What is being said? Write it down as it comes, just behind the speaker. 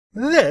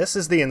This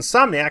is the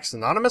Insomniacs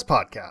Anonymous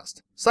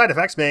podcast. Side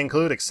effects may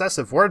include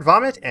excessive word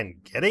vomit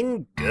and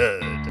getting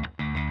good.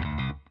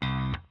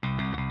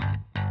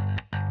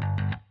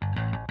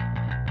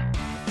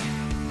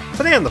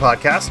 Today on the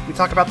podcast, we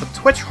talk about the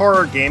Twitch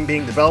horror game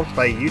being developed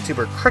by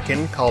YouTuber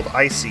Kricken called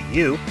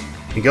ICU.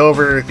 We go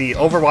over the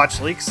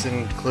Overwatch leaks,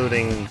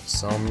 including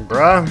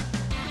Sombra.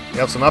 We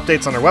have some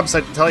updates on our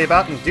website to tell you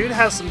about, and Dude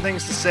has some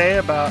things to say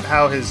about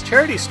how his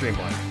charity stream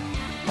went.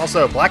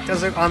 Also, Black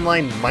Desert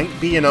Online might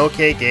be an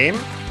okay game.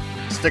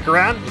 Stick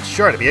around, it's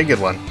sure to be a good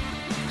one.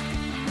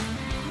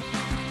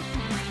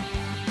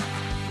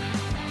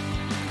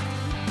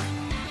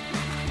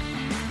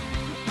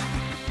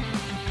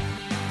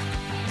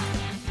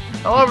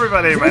 Hello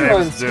everybody, my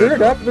name is Dude.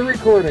 Screwed up the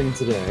recording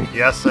today.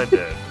 Yes, I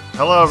did.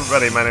 Hello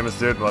everybody, my name is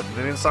Dude. Welcome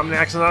to the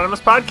Insomniacs Anonymous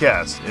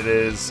podcast. It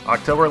is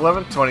October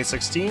 11th,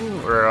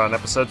 2016. We're on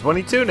episode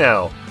 22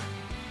 now.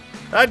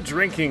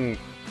 Drinking...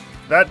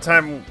 That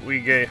time we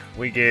gave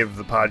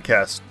the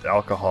podcast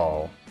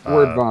alcohol.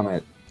 Word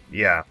vomit.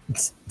 Yeah.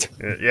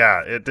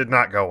 It did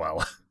not go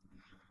well.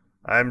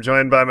 I'm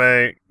joined by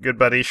my good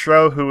buddy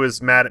Shro, who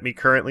is mad at me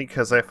currently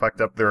because I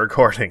fucked up the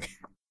recording.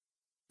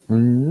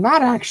 I'm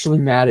not actually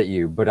mad at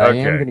you, but I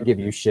am going to give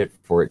you shit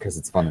for it because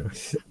it's funny.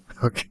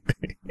 Okay.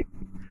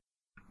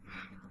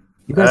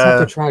 You guys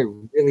have to try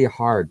really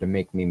hard to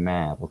make me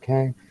mad,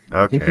 okay?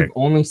 Okay. I think you've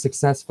only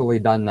successfully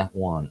done that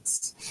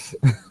once.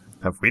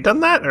 Have we done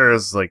that, or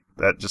is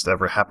that just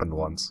ever happened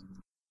once?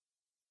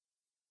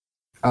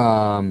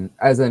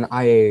 As an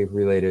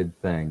IA-related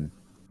thing.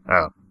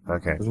 Oh,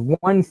 okay. There's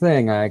one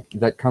thing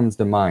that comes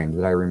to mind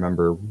that I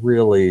remember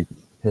really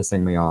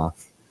pissing me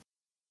off.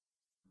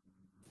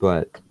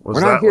 But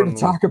we're not here to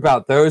talk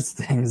about those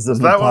things. Was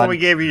that when we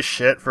gave you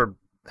shit for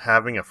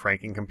having a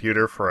franking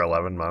computer for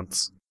 11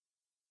 months?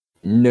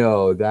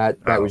 No, that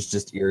was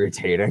just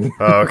irritating.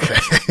 Oh,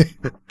 okay.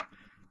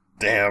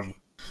 Damn.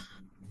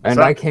 And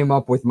I came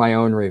up with my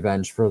own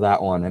revenge for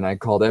that one, and I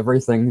called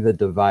everything the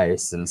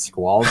device, and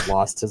Squall's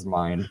lost his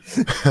mind.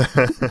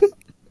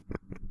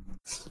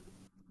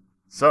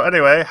 So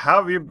anyway, how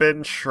have you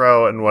been,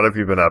 Shro, and what have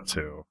you been up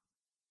to?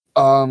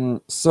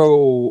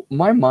 So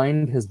my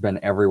mind has been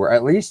everywhere,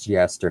 at least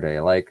yesterday.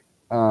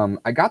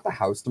 I got the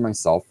house to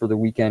myself for the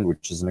weekend,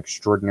 which is an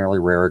extraordinarily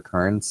rare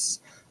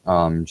occurrence,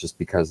 just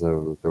because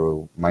of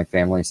my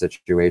family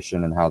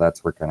situation and how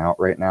that's working out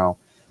right now.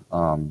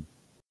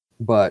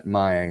 But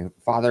my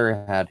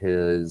father had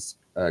his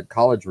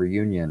college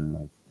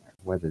reunion.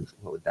 What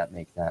would that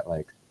make that,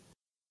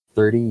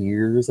 30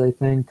 years, I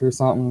think, or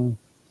something?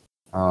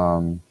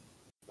 I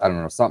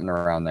don't know, something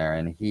around there.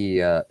 And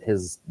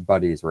his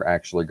buddies were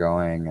actually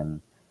going,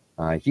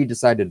 and he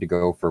decided to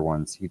go for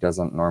once. He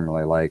doesn't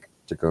normally like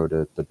to go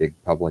to the big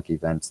public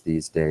events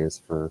these days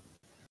for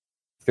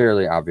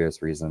fairly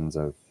obvious reasons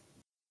of,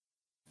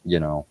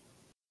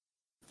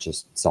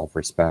 just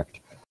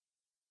self-respect.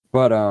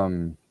 But,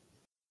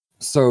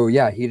 so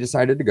yeah, he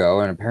decided to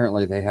go, and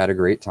apparently they had a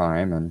great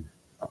time,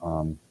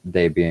 and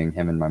they being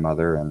him and my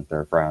mother and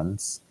their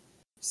friends.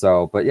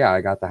 So, but yeah,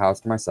 I got the house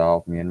to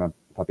myself. Me and my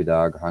puppy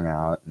dog hung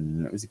out,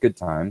 and it was a good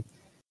time.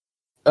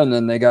 And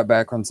then they got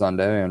back on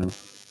Sunday, and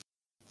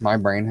my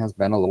brain has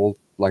been a little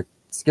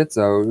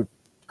schizo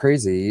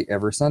crazy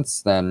ever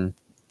since then.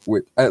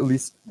 With at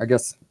least, I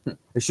guess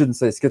I shouldn't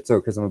say schizo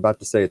because I'm about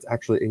to say it's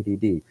actually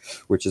ADD,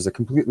 which is a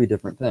completely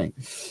different thing.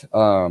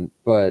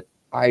 But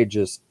I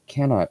just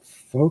cannot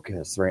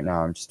focus right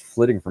now. I'm just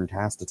flitting from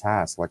task to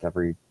task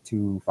every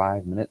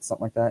 5 minutes,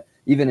 something like that.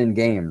 Even in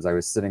games, I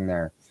was sitting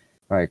there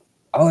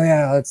oh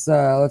yeah, let's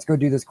go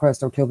do this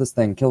quest. Oh, kill this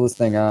thing.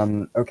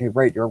 Okay,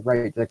 right, you're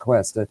right, the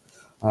quest.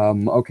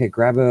 Okay,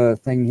 grab a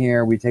thing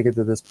here. We take it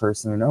to this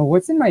person. And, oh,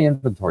 what's in my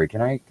inventory?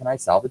 Can I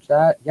salvage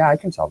that? Yeah, I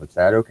can salvage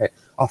that. Okay.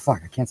 Oh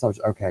fuck, I can't salvage.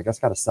 Okay, I guess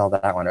gotta sell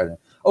that one.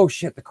 Oh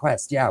shit, the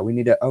quest. Yeah, we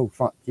need to. Oh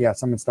fuck. Yeah,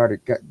 someone started.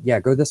 Yeah,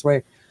 go this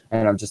way.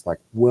 And I'm just like,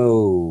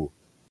 whoa,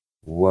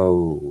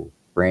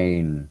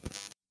 brain,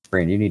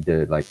 you need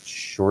to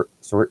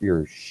sort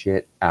your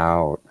shit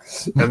out.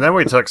 And then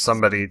we took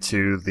somebody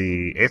to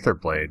the Aether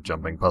Blade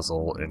jumping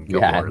puzzle in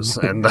Guild Wars,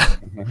 and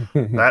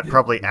that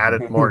probably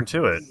added more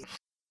to it.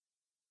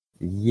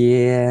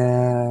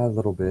 Yeah, a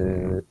little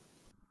bit.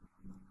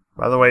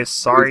 By the way,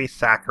 sorry,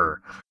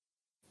 Thacker.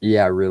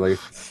 Yeah, really.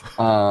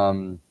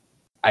 I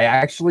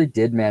actually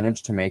did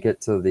manage to make it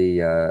to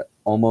the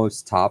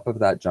almost top of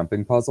that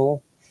jumping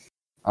puzzle.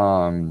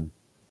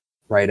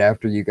 Right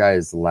after you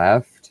guys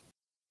left,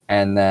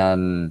 and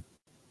then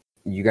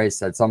you guys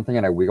said something,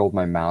 and I wiggled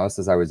my mouse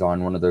as I was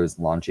on one of those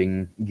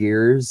launching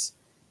gears,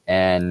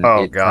 and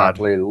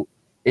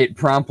it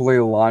promptly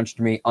launched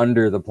me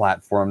under the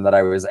platform that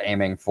I was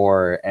aiming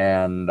for,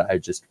 and I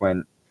just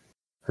went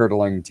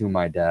hurtling to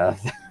my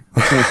death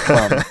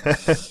from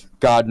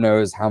God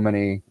knows how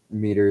many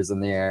meters in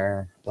the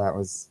air. That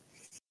was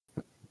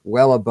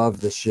well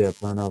above the ship,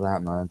 I know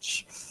that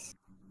much.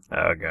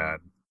 Oh god.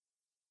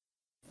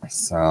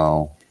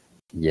 So,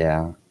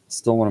 yeah.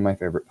 Still one of my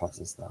favorite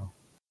puzzles, though.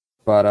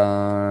 But,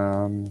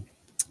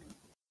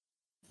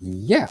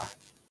 yeah.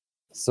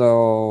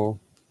 So,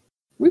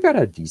 we got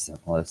a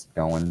decent list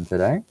going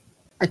today.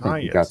 I think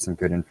we got some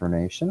good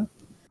information.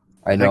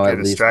 I know at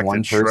least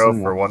one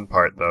person for one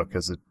part though,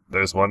 because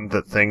there's one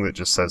thing that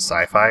just says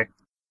sci-fi.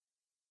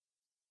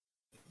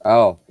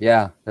 Oh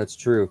yeah, that's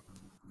true.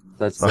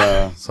 That's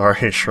sorry,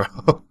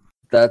 Shro.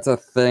 That's a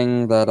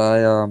thing that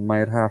I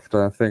might have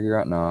to figure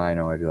out. No, I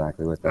know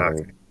exactly what that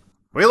is.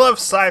 We love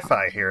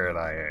sci-fi here at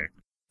IA.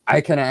 I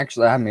can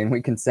actually, I mean,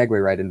 we can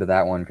segue right into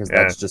that one because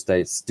that's just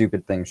a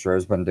stupid thing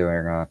Shro's been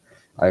doing.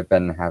 I've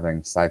been having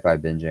sci-fi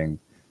binging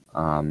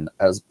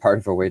as part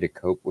of a way to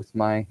cope with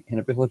my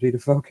inability to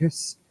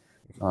focus.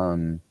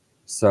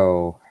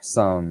 So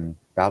some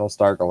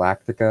Battlestar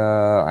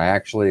Galactica. I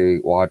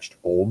actually watched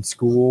old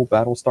school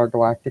Battlestar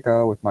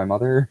Galactica with my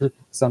mother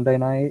Sunday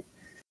night,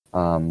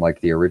 like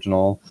the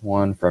original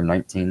one from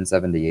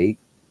 1978.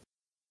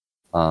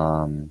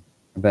 I've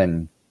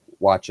been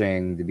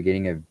watching the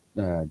beginning of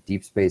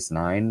Deep Space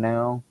Nine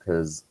now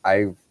because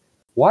I've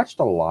watched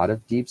a lot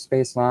of Deep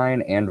Space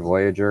Nine and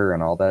Voyager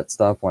and all that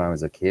stuff when I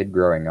was a kid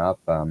growing up,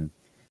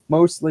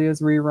 mostly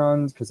as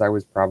reruns because I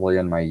was probably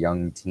in my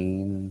young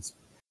teens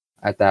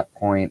at that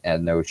point,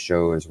 and those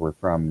shows were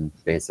from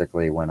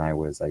basically when I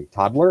was a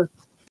toddler.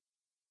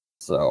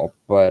 So,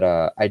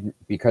 but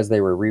because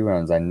they were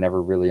reruns, I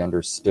never really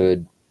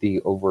understood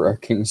the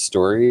overarching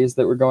stories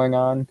that were going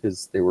on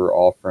because they were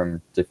all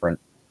from different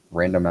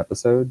random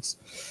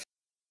episodes.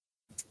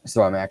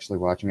 So I'm actually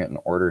watching it in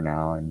order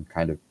now and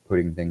kind of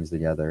putting things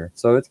together.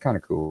 So it's kind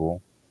of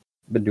cool.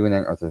 I've been doing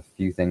that with a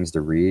few things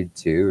to read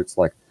too. It's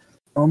like,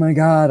 oh my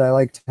god, I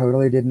like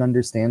totally didn't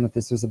understand that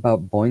this was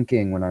about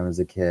boinking when I was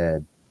a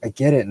kid. I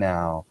get it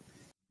now.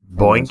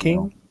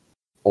 Boinking?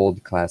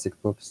 Old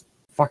classic books.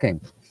 Fucking.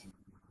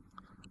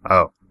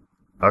 Oh,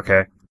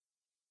 okay.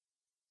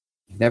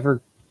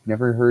 Never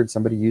heard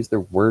somebody use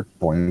the word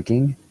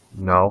boinking?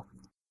 No.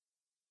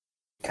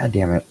 God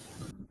damn it.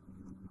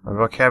 My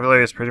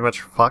vocabulary is pretty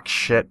much fuck,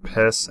 shit,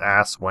 piss,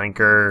 ass,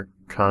 wanker,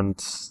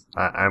 cunt.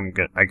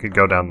 I could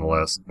go down the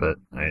list, but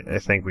I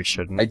think we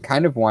shouldn't. I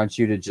kind of want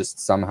you to just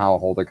somehow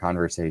hold a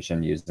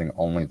conversation using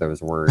only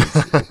those words.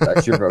 If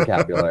that's your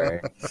vocabulary.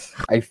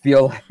 I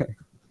feel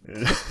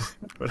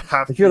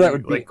that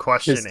would be like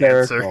question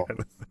hysterical. Answer kind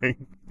of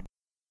thing.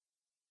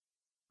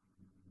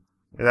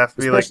 It'd have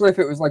to be especially if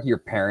it was like your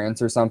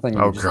parents or something.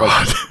 And oh you just,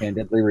 god! Like,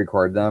 candidly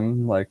record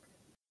them like,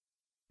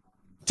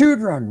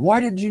 "Dude, run! Why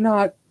did you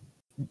not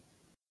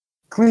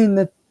clean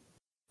the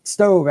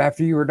stove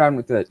after you were done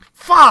with it?"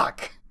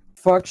 Fuck!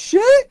 Fuck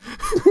shit!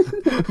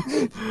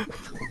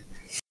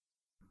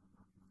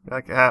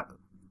 Like,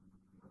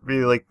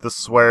 be like the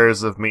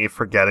swears of me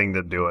forgetting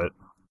to do it.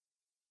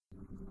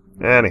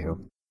 Anywho.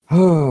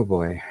 Oh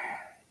boy.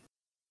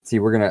 See,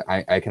 we're gonna,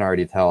 I can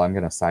already tell I'm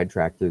gonna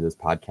sidetrack through this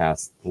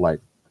podcast like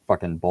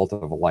fucking bolt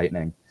of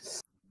lightning.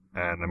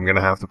 And I'm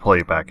gonna have to pull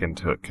you back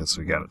into it because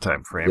we got a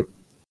time frame. Yep.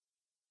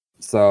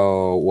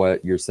 So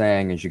what you're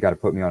saying is you gotta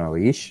put me on a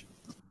leash?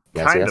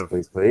 Yes, kind yes, of.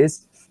 please,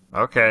 please.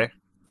 Okay.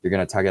 You're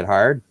gonna tug it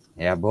hard?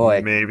 Yeah,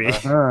 boy. Maybe.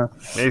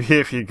 Maybe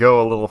if you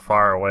go a little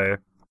far away.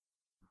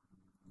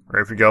 Or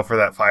if you go for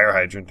that fire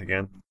hydrant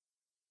again.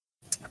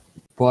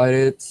 But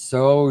it's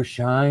so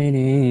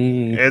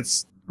shiny.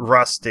 It's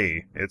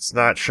rusty. It's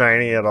not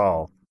shiny at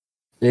all.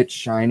 It's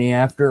shiny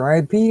after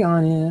I pee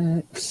on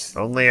it.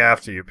 Only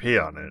after you pee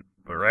on it.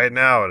 But right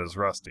now it is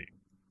rusty.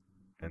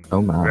 And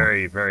oh my.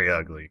 Very, very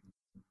ugly.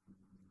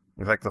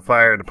 In fact, the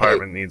fire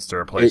department needs to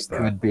replace that. It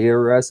could be a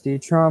rusty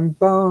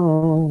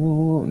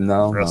trombone.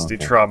 No. Rusty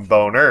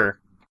tromboner.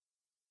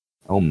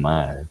 Oh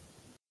my.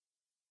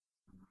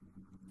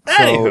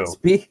 Anywho.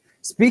 So,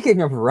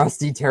 speaking of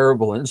rusty,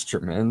 terrible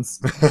instruments,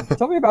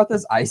 tell me about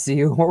this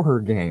ICU horror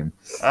game.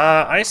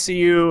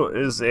 ICU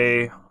is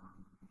a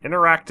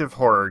interactive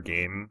horror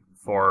game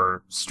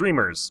for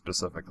streamers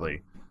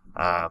specifically.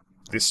 The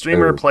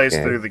streamer plays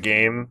through the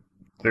game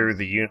through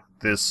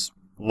this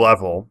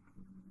level,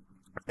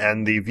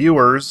 and the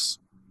viewers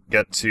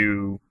get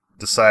to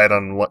decide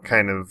on what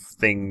kind of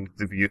thing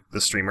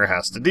the streamer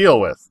has to deal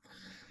with.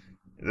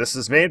 This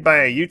is made by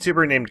a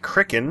YouTuber named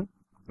Kriken,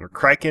 or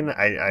Kriken,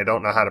 I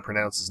don't know how to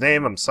pronounce his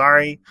name, I'm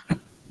sorry,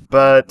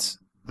 but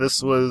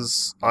this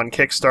was on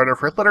Kickstarter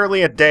for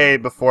literally a day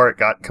before it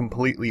got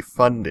completely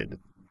funded.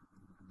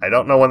 I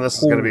don't know when this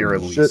is going to be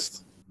released.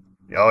 Shit.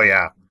 Oh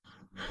yeah,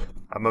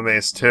 I'm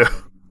amazed too.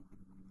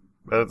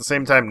 But at the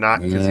same time,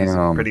 not, because he's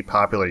a pretty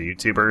popular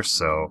YouTuber,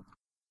 so...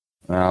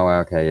 Oh,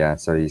 okay, yeah,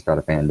 so he's got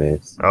a fan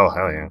base. Oh,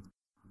 hell yeah.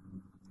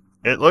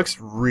 It looks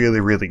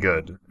really, really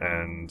good,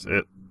 and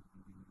it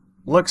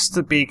looks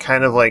to be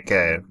kind of like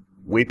a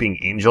Weeping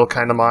Angel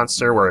kind of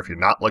monster, where if you're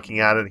not looking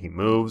at it, he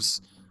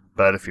moves,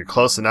 but if you're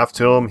close enough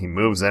to him, he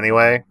moves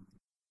anyway.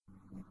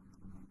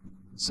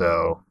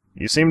 So,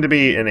 you seem to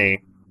be in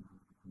a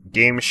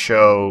game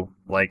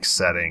show-like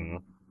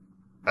setting,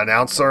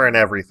 announcer and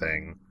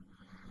everything,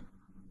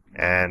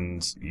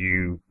 and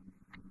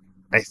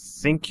I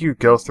think you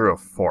go through a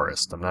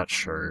forest, I'm not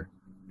sure.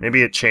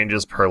 Maybe it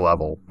changes per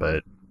level,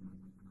 but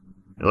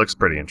it looks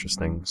pretty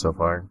interesting so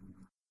far.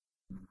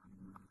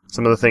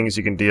 Some of the things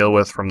you can deal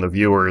with from the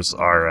viewers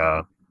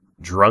are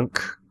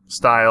drunk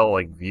style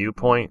like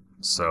viewpoint,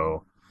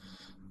 so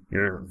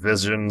your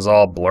vision's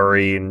all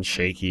blurry and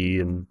shaky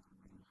and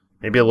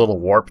maybe a little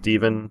warped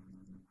even.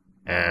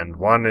 And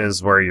one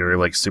is where you're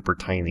like super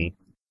tiny.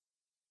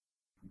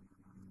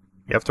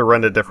 You have to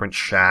run to different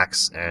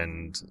shacks,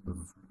 and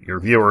your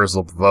viewers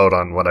will vote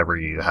on whatever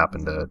you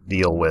happen to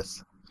deal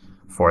with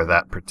for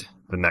the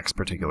next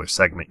particular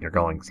segment you're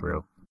going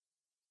through.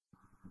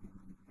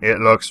 It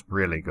looks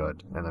really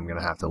good, and I'm going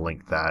to have to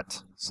link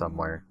that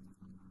somewhere.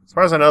 As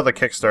far as I know, the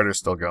Kickstarter's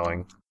still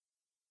going.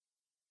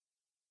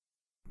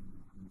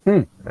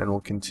 And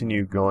we'll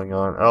continue going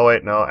on. Oh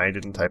wait, no, I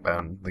didn't type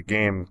in the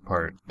game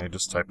part. I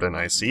just typed in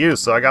ICU,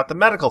 so I got the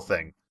medical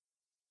thing.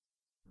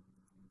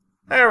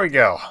 There we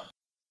go.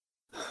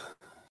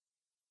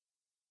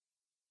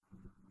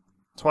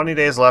 20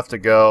 days left to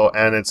go,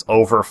 and it's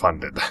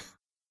overfunded.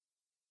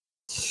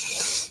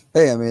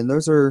 Hey, I mean,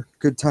 those are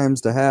good times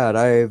to have.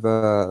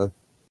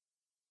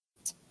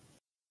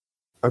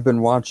 I've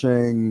been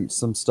watching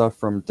some stuff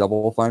from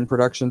Double Fine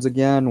Productions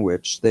again,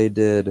 which they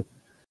did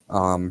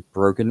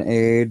Broken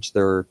Age.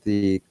 They're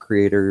the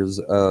creators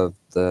of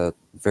the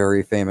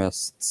very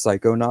famous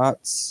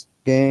Psychonauts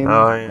game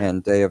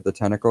and Day of the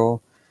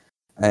Tentacle.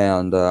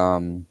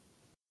 And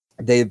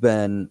they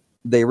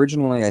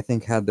originally, I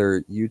think, had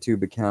their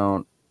YouTube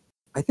account.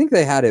 I think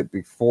they had it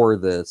before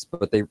this,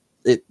 but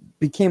it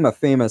became a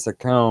famous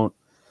account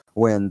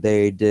when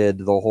they did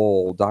the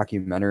whole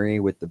documentary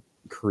with the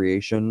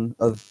creation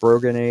of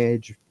Broken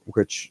Age,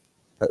 which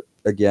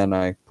again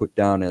I put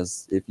down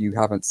as, if you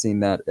haven't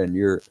seen that and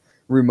you're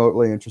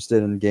remotely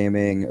interested in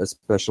gaming,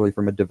 especially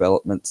from a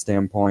development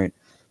standpoint,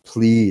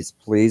 please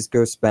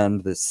go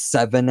spend the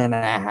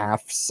 7.5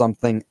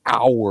 something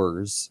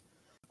hours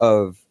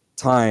of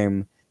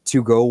time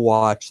to go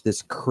watch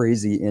this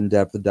crazy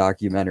in-depth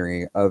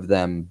documentary of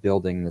them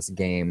building this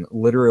game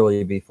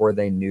literally before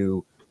they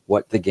knew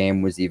what the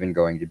game was even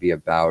going to be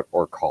about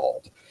or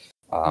called.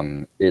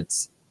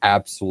 It's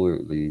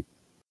absolutely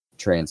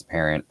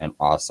transparent and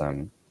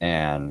awesome.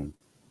 And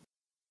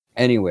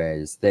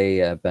anyways, they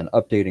have been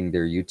updating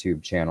their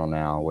YouTube channel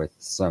now with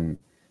some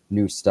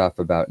new stuff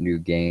about new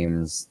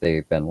games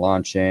they've been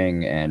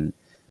launching and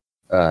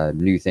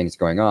new things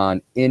going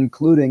on,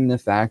 including the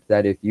fact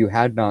that if you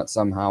had not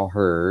somehow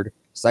heard,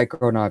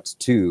 Psychonauts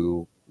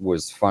 2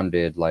 was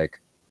funded, like,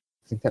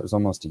 I think that was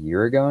almost a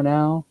year ago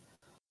now,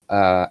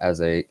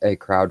 as a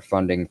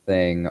crowdfunding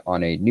thing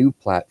on a new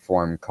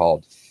platform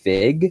called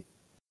Fig,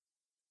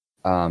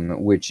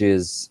 which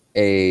is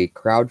a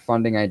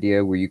crowdfunding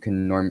idea where you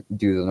can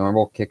do the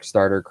normal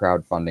Kickstarter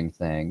crowdfunding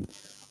thing.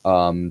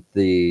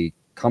 The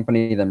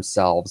company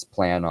themselves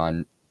plan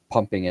on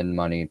pumping in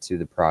money to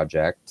the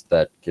project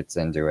that gets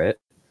into it.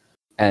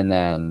 And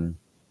then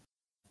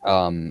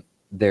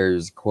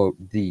there's, quote,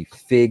 the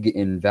Fig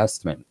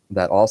investment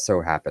that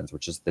also happens,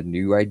 which is the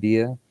new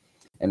idea.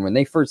 And when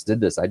they first did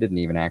this, I didn't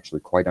even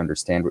actually quite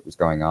understand what was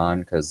going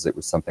on because it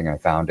was something I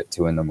found at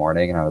 2 a.m.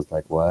 and I was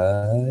like,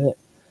 what?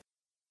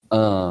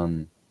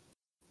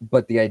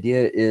 But the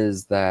idea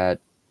is that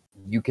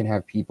you can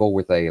have people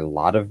with a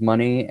lot of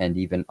money and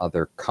even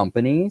other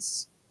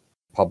companies,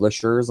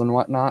 publishers and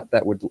whatnot,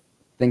 that would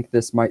think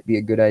this might be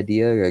a good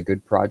idea, a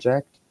good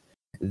project.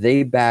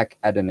 They back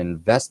at an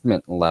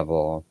investment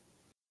level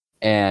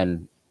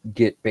and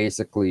get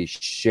basically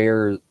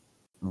share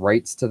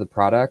rights to the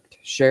product,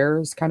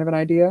 shares, kind of an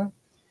idea.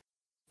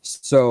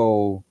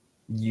 So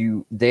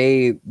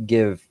they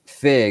give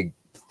Fig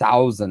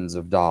thousands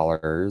of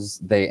dollars.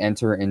 They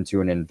enter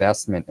into an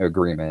investment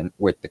agreement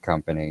with the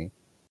company.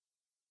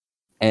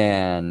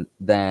 And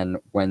then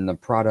when the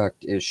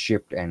product is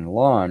shipped and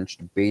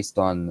launched, based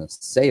on the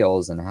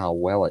sales and how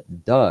well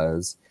it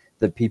does,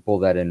 the people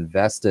that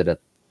invested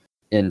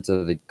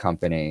into the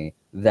company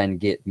then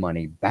get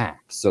money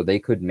back. So they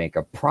could make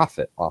a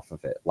profit off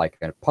of it, like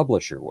a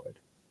publisher would.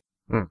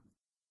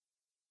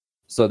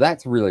 So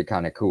that's really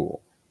kind of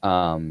cool.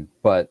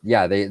 But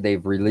yeah,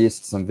 they've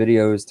released some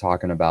videos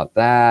talking about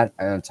that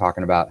and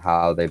talking about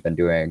how they've been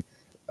doing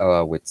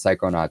with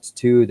Psychonauts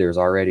 2. There's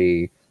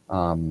already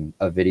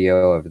a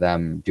video of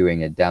them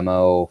doing a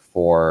demo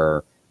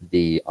for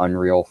the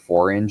Unreal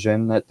 4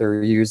 engine that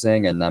they're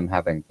using and them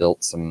having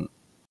built some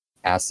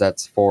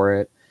assets for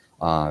it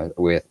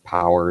with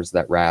powers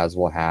that Raz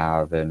will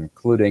have,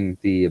 including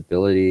the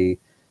ability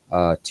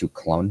to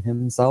clone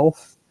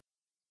himself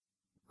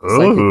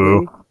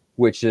psychically,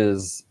 which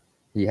is,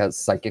 he has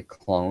psychic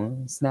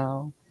clones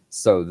now.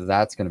 So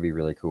that's going to be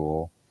really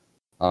cool.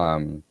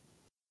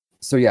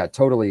 So yeah,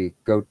 totally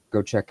go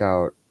check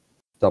out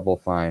Double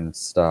Fine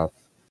stuff.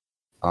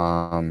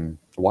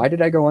 Why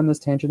did I go on this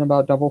tangent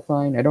about Double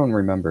Fine? I don't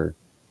remember.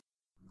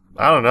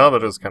 I don't know,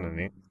 but it was kind of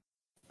neat.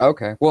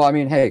 Okay. Well, I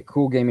mean, hey,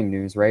 cool gaming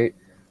news, right?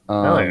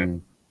 Yeah.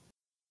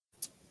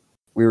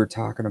 We were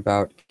talking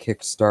about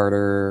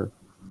Kickstarter.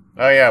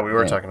 Oh yeah, we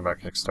were talking about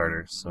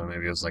Kickstarter, so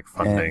maybe it was like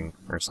funding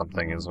or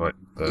something is what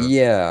the...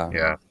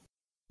 Yeah.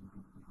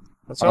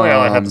 That's really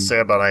all I had to say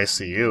about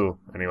ICU,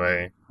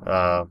 anyway.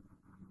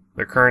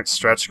 Their current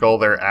stretch goal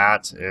they're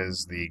at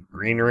is the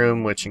green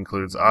room, which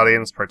includes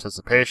audience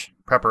participation,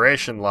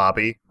 preparation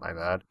lobby, my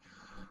bad,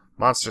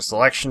 monster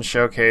selection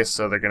showcase,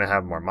 so they're going to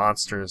have more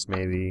monsters,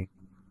 maybe.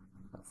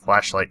 A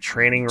flashlight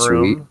training Sweet.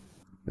 room,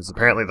 because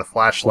apparently the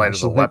flashlight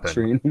is a weapon.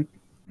 Training.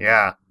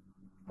 Yeah.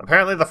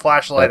 Apparently the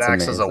flashlight That's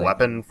acts as a amazing.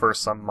 weapon for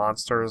some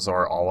monsters,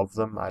 or all of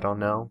them, I don't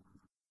know.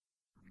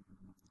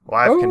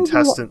 Live Oh,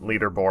 contestant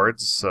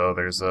leaderboards, so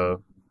there's a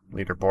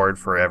leaderboard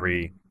for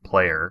every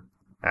player,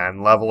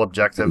 and level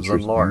objectives and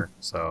Interesting. lore,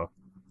 so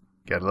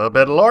get a little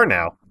bit of lore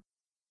now.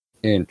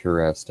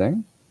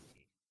 Interesting.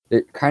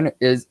 It kind of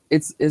is.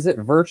 Is it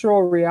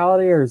virtual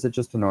reality or is it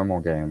just a normal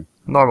game?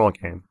 Normal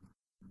game.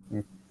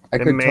 I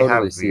It could may totally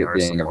have see VR it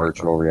being a support,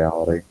 virtual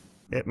reality.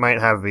 It might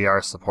have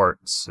VR support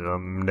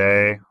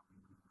someday,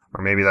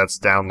 or maybe that's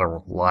down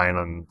the line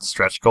on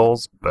stretch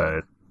goals,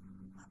 but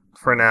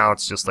for now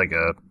it's just like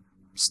a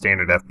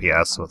standard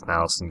FPS with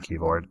mouse and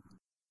keyboard.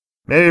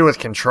 Maybe with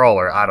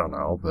controller, I don't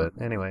know, but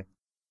anyway.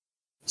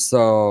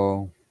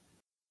 So,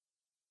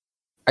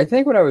 I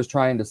think what I was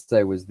trying to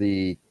say was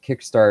the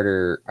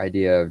Kickstarter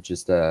idea of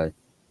just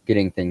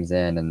getting things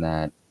in, and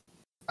that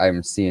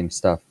I'm seeing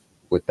stuff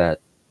with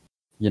that,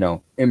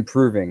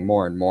 improving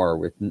more and more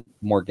with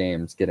more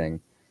games getting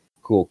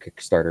cool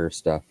Kickstarter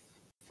stuff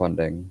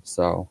funding.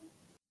 So,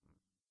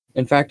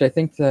 in fact, I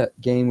think that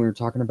game we were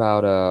talking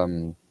about,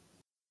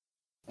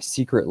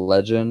 Secret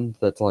Legend,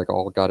 that's like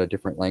all got a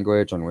different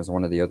language and was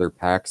one of the other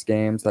PAX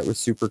games that was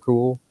super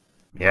cool.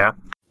 Yeah.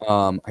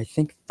 I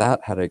think that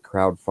had a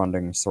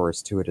crowdfunding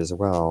source to it as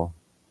well.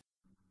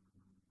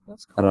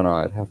 That's cool. I don't know,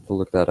 I'd have to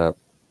look that up.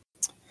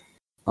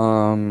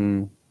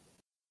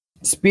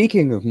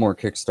 Speaking of more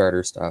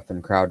Kickstarter stuff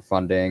and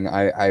crowdfunding,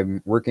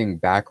 I'm working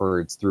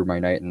backwards through my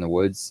Night in the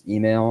Woods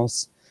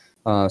emails,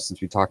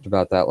 since we talked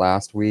about that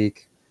last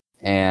week.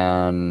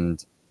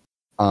 And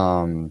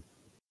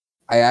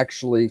I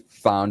actually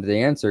found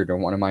the answer to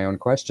one of my own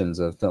questions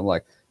of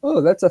like, oh,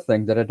 that's a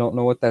thing that I don't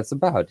know what that's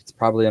about. It's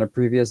probably in a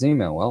previous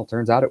email. Well, it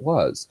turns out it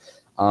was.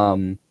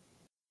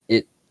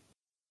 It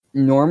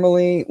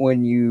normally,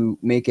 when you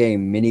make a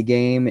mini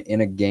game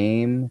in a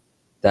game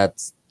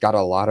that's got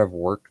a lot of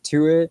work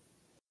to it,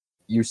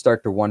 you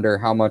start to wonder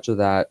how much of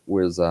that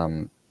was,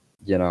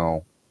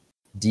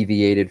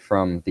 deviated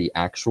from the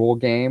actual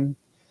game.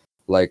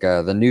 Like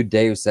the new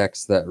Deus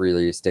Ex that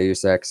released,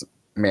 Deus Ex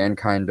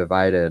Mankind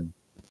Divided,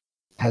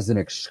 has an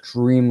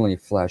extremely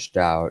fleshed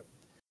out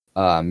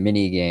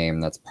mini game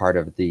that's part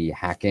of the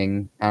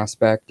hacking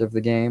aspect of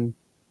the game,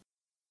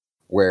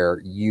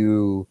 where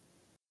you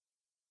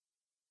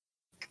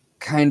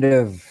kind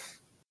of,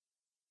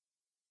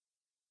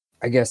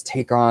 I guess,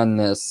 take on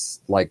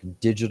this like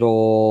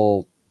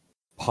digital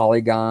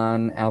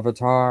polygon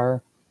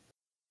avatar,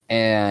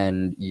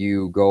 and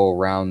you go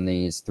around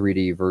these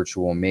 3D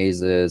virtual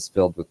mazes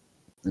filled with,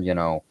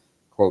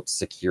 quote,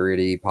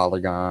 security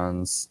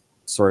polygons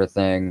sort of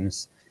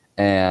things,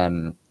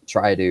 and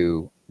try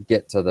to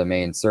get to the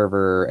main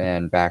server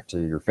and back to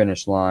your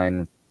finish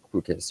line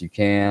quick as you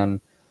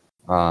can.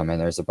 And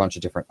there's a bunch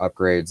of different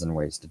upgrades and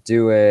ways to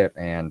do it,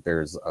 and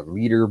there's a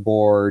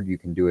leaderboard. You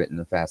can do it in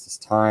the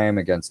fastest time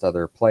against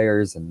other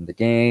players in the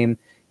game,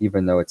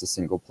 even though it's a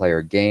single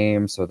player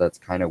game, so that's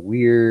kind of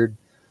weird.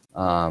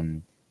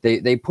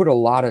 They put a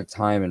lot of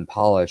time and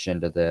polish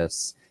into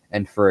this,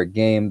 and for a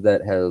game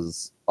that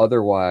has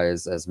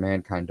otherwise, as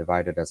Mankind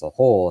Divided as a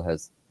whole,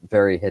 has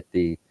very hit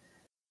the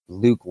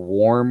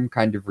lukewarm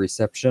kind of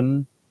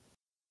reception,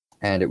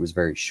 and it was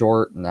very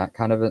short and that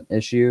kind of an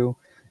issue.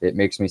 It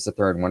makes me sit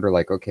there and wonder,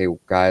 like, okay,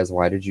 guys,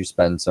 why did you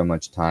spend so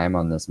much time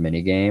on this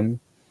mini game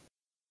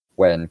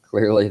when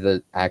clearly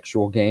the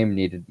actual game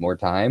needed more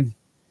time?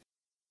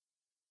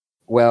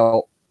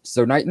 Well,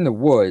 so Night in the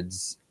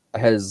Woods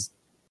has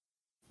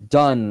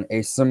done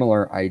a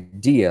similar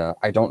idea.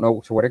 I don't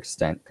know to what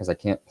extent, because I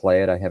can't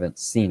play it, I haven't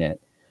seen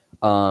it.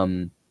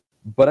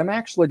 But I'm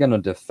actually going to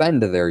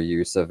defend their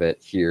use of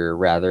it here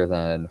rather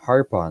than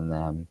harp on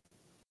them,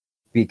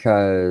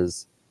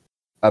 because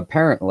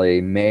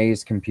apparently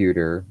May's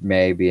computer,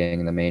 May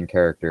being the main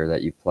character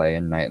that you play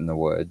in Night in the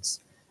Woods,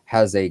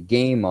 has a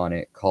game on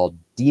it called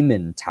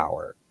Demon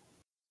Tower.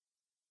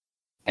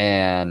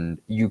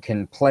 And you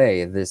can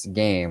play this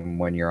game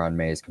when you're on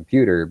May's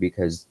computer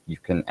because you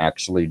can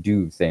actually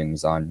do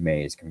things on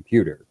May's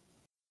computer.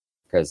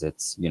 Because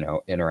it's,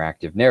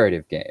 interactive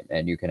narrative game,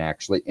 and you can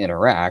actually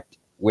interact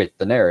with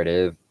the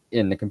narrative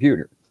in the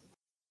computer.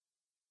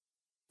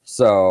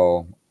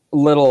 So,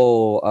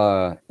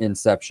 little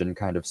Inception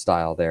kind of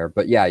style there.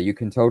 But yeah, you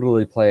can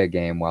totally play a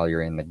game while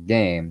you're in the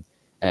game,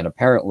 and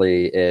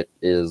apparently it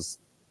is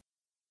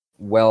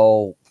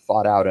well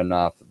thought out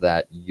enough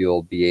that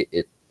you'll be...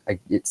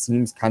 It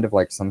seems kind of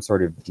like some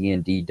sort of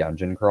D&D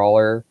dungeon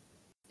crawler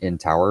in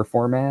tower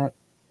format.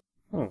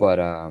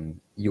 But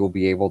you'll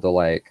be able to,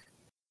 like,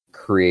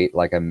 create,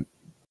 like, a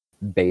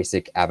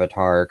basic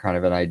avatar kind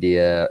of an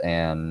idea,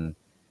 and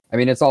I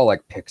mean, it's all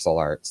like pixel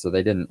art, so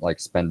they didn't like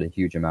spend a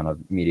huge amount of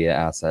media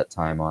asset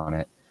time on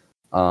it.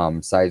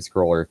 Side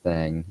scroller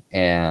thing,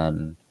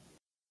 and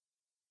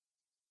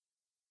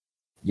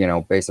you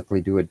know,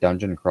 basically do a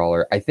dungeon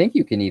crawler. I think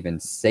you can even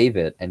save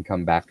it and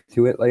come back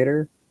to it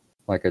later.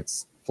 Like,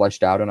 it's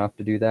fleshed out enough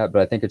to do that,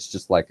 but I think it's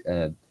just like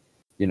a,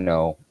 you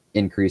know,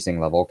 increasing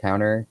level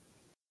counter.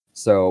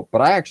 So,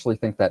 but I actually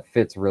think that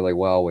fits really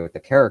well with the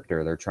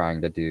character they're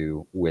trying to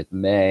do with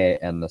May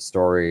and the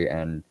story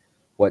and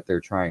what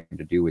they're trying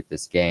to do with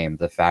this game.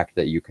 The fact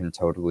that you can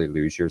totally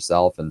lose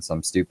yourself in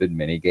some stupid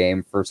mini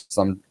game for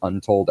some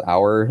untold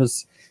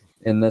hours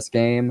in this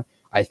game,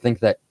 I think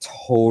that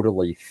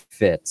totally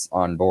fits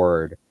on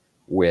board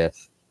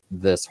with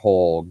this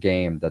whole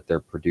game that they're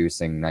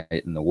producing, Night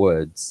in the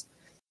Woods.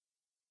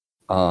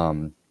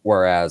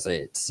 Whereas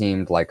it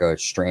seemed like a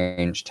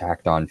strange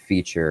tacked on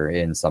feature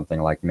in something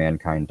like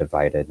Mankind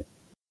Divided.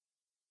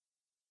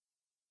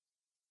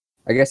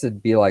 I guess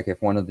it'd be like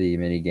if one of the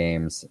mini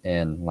games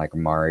in like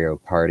Mario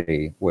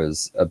Party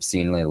was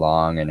obscenely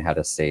long and had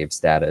a save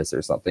status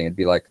or something. It'd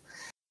be like,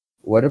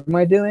 what am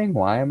I doing?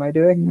 Why am I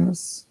doing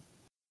this?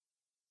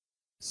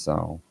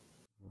 So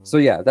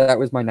yeah, that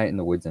was my Night in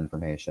the Woods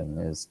information.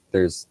 Is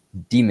there's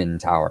Demon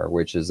Tower,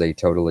 which is a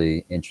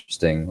totally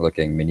interesting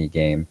looking mini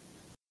game.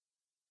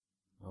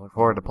 I look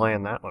forward to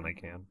playing that when I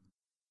can.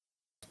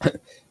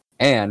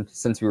 And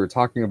since we were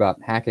talking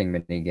about hacking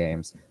mini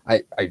games,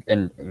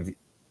 and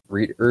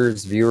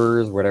readers,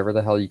 viewers, whatever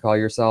the hell you call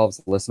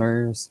yourselves,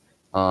 listeners,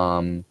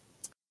 Insomniacs.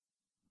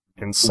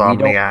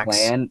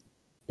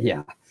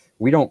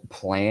 We don't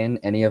plan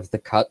any of the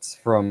cuts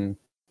from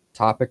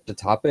topic to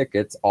topic.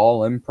 It's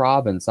all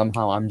improv, and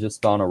somehow I'm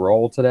just on a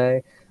roll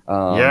today.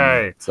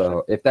 Yay!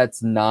 So if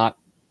that's not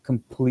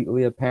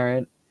completely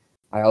apparent,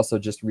 I also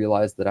just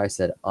realized that I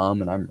said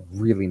and I'm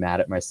really mad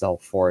at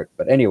myself for it.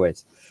 But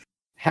anyways,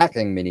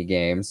 hacking mini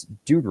games,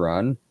 Dude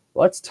Run.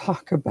 Let's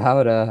talk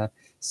about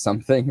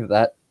something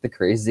that the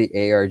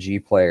crazy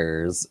ARG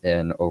players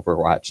in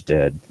Overwatch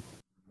did.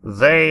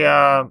 They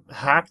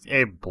hacked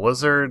a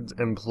Blizzard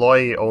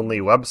employee-only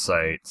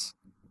website.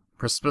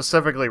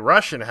 Specifically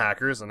Russian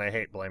hackers, and I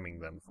hate blaming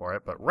them for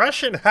it, but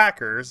Russian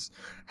hackers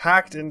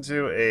hacked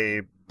into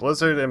a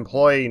Blizzard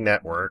employee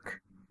network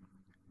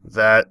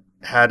that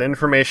had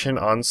information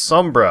on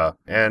Sombra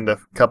and a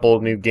couple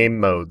of new game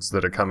modes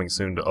that are coming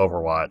soon to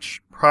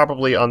Overwatch,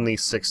 probably on the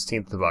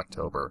 16th of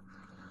October.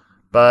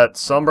 But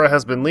Sombra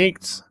has been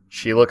leaked.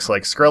 She looks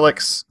like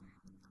Skrillex.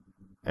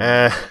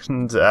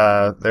 And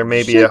there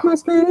may be Shake my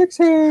Skrillex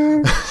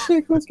hair.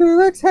 Shake my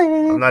Skrillex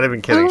hair. I'm not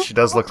even kidding. She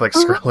does look like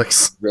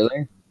Skrillex.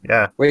 Really?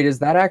 Yeah. Wait, is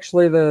that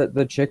actually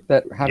the chick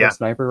that had a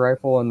sniper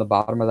rifle in the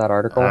bottom of that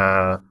article?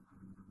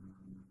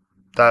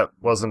 That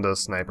wasn't a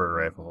sniper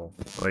rifle.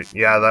 Wait,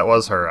 yeah, that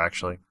was her,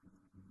 actually.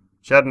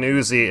 She had an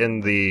Uzi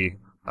in the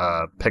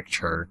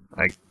picture.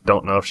 I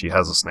don't know if she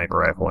has a sniper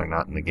rifle or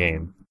not in the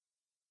game.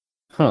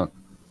 Huh.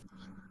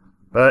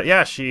 But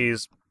yeah,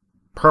 she's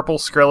Purple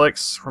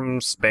Skrillex from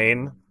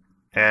Spain.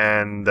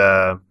 And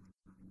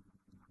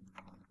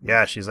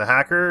yeah, she's a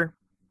hacker.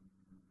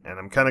 And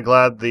I'm kind of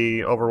glad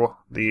the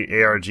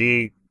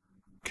ARG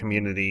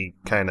community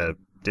kind of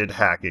did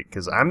hack it,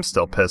 because I'm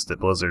still pissed at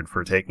Blizzard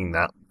for taking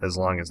that as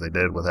long as they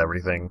did with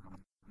everything.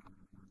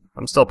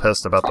 I'm still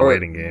pissed about the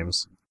waiting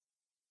games.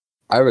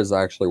 I was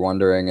actually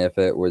wondering if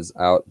it was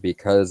out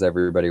because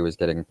everybody was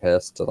getting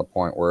pissed to the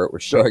point where it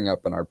was showing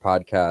up in our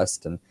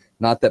podcast. And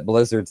not that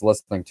Blizzard's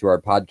listening to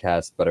our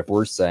podcast, but if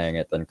we're saying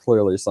it, then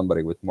clearly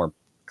somebody with more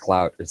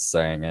clout is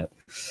saying it.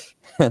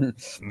 And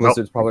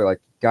Blizzard's probably like,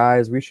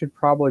 guys, we should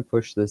probably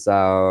push this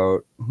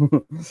out.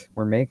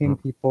 We're making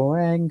people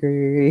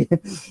angry.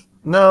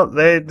 No,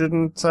 they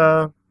didn't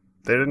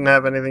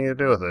have anything to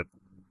do with it.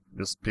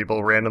 Just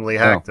people randomly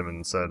hacked them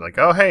and said, like,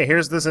 oh, hey,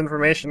 here's this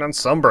information on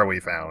Sombra we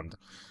found.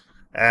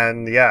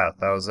 And yeah,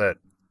 that was it.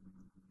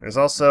 There's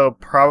also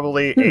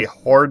probably a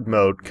Horde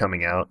mode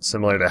coming out,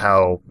 similar to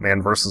how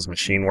Man vs.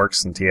 Machine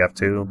works in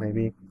TF2,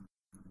 maybe.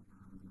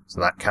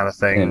 So that kind of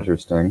thing.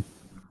 Interesting.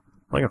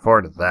 Looking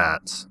forward to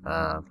that.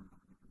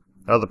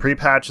 The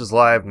pre-patch is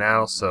live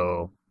now,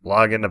 so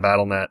log into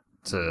Battle.net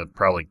to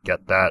probably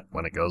get that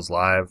when it goes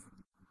live.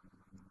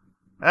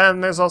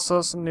 And there's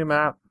also some new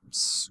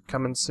maps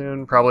coming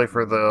soon, probably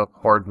for the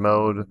Horde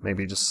mode,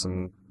 maybe just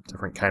some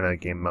different kind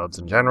of game modes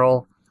in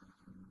general.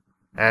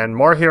 And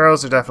more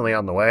heroes are definitely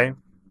on the way.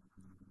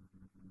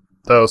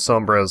 Though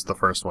Sombra is the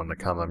first one to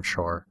come, I'm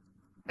sure.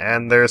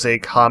 And there's a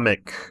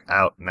comic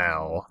out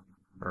now.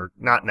 Or,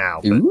 not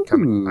now, but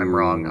coming. I'm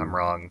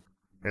wrong.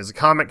 There's a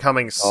comic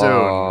coming soon.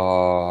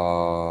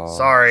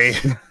 Sorry.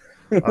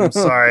 I'm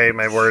sorry,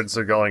 my words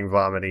are going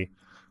vomity.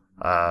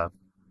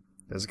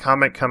 There's a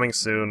comic coming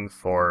soon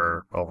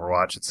for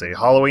Overwatch. It's a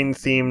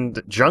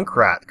Halloween-themed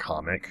Junkrat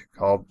comic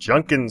called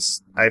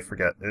I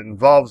forget. It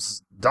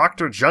involves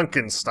Dr.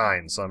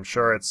 Junkenstein, so I'm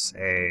sure it's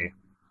a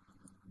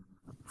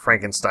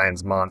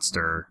Frankenstein's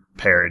monster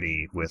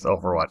parody with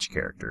Overwatch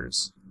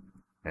characters.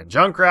 And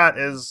Junkrat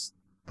is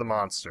the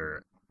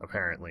monster,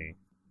 apparently.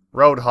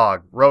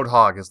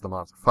 Roadhog is the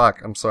monster.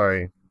 Fuck, I'm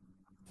sorry.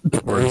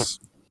 Words.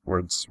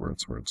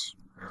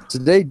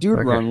 Today, Dude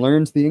Run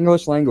learns the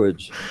English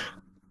language.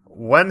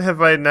 When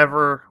have I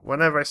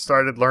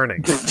started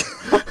learning?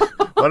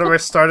 When have I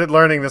started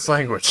learning this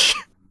language?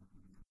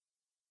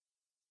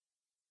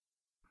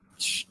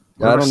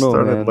 I don't know,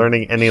 started man.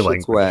 learning any Shit's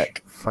language.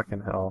 whack.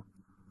 Fucking hell.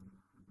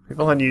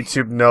 People on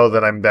YouTube know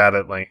that I'm bad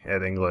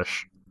at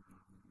English.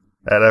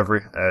 At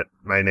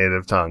my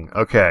native tongue.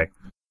 Okay.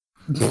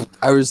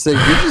 I was saying,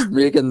 you're just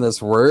making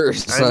this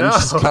worse. I know. I'm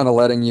just kind of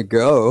letting you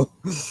go.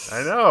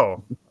 I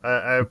know.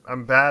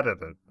 I'm bad at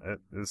it.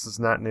 This is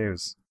not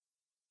news.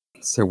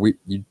 So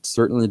you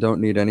certainly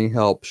don't need any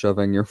help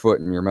shoving your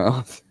foot in your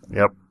mouth.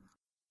 Yep.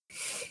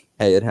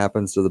 Hey, it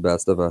happens to the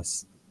best of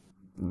us.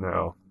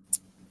 No.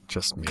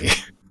 Just me.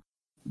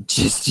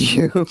 Just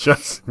you.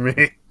 Just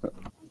me.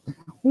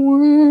 I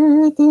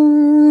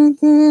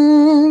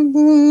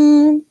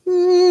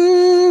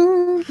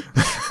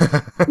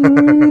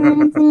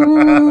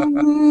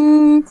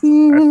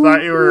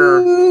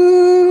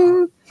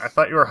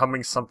thought you were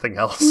humming something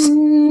else. I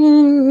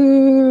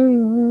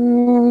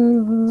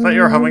thought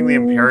you were humming the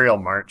Imperial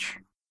March.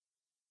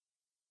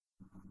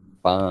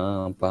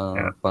 And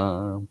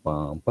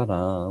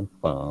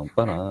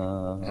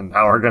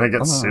now we're gonna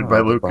get sued by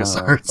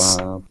LucasArts.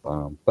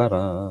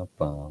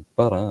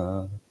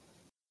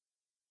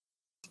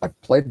 I've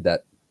played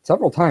that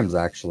several times,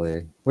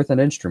 actually, with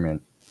an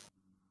instrument.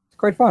 It's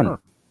quite fun. Huh.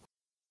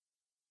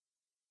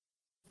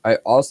 I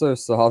also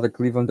saw the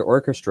Cleveland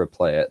Orchestra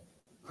play it,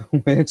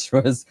 which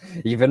was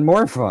even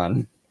more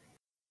fun.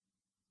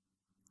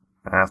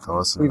 I have to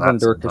listen to that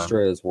Cleveland sometime.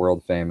 Orchestra is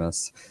world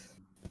famous,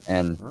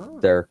 and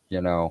they're,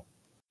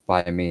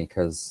 by me,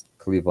 because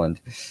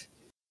Cleveland.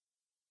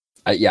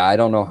 I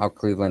don't know how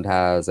Cleveland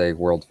has a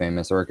world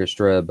famous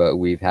orchestra, but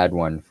we've had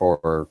one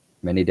for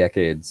many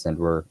decades, and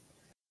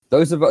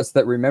those of us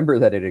that remember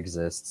that it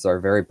exists are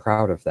very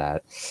proud of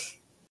that.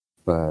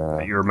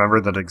 But you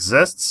remember that it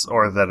exists,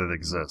 or that it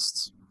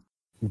exists?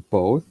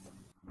 Both.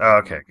 Oh,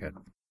 okay, good.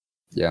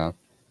 Yeah,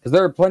 because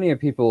there are plenty of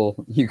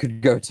people you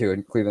could go to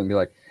in Cleveland and be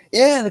like,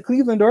 yeah, the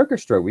Cleveland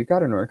Orchestra. We've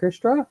got an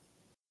orchestra.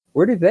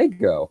 Where did they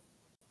go?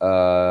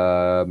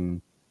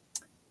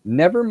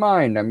 Never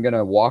mind. I'm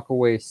gonna walk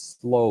away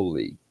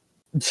slowly.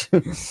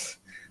 If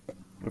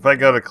I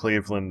go to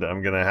Cleveland,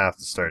 I'm gonna have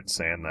to start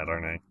saying that,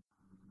 aren't I?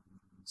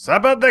 So how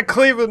about that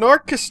Cleveland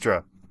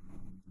Orchestra?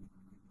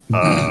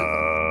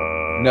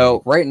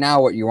 No, right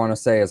now what you want to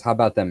say is, how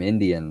about them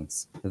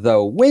Indians?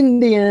 The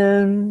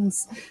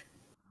Windians!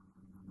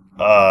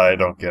 I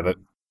don't get it.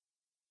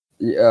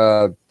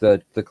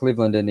 The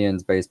Cleveland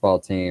Indians baseball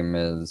team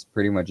is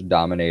pretty much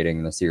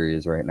dominating the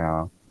series right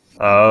now.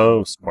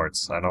 Oh,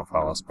 sports. I don't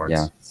follow sports.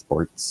 Yeah,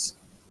 sports.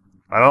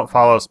 I don't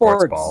follow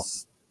sports ball.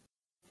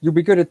 You'll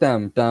be good at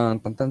them.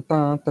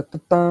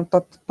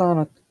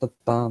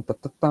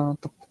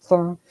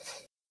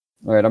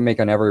 Alright, I'm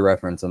making every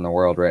reference in the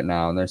world right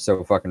now, and they're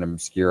so fucking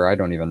obscure, I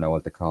don't even know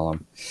what to call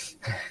them.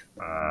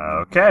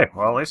 Okay,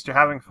 well, at least you're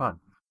having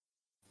fun.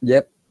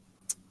 Yep.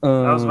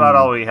 That was about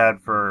all we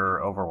had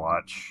for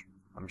Overwatch.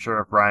 I'm sure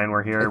if Brian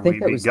were here,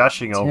 we'd be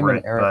gushing over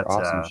it, but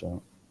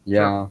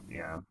yeah.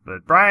 Yeah,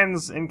 but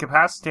Brian's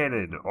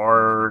incapacitated,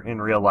 or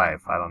in real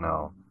life, I don't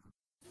know.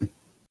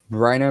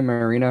 Brina,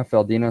 Marina,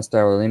 Feldina,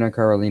 Starolina,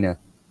 Carolina.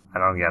 I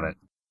don't get it.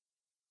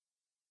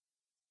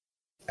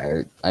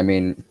 I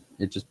mean,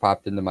 it just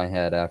popped into my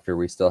head after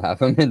we still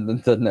have him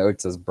in the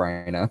notes as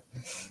Brina.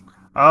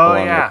 Oh,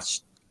 yeah.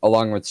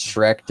 Along with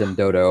Shrek and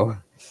Dodo.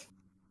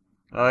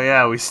 Oh,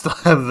 yeah, we still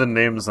have the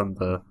names on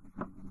that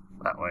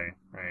way,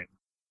 right?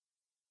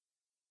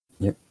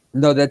 Yep.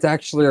 No, that's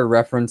actually a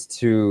reference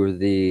to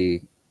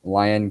the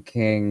Lion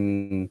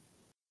King,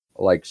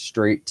 like,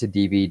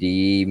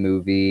 straight-to-DVD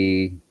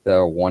movie, the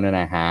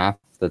 1.5,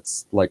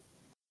 that's, like,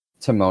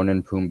 Timon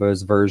and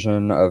Pumbaa's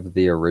version of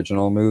the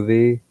original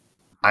movie.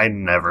 I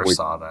never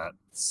saw that.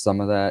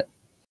 Some of that.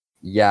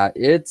 Yeah,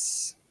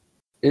 it's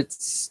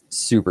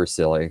super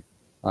silly.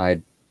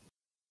 I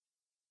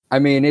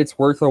mean, it's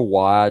worth a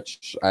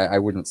watch. I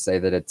wouldn't say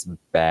that it's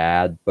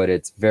bad, but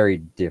it's very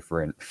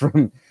different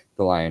from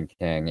The Lion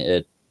King.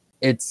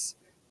 It's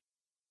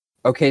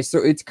okay, so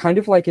it's kind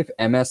of like if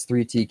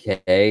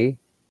MS3TK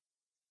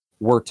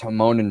were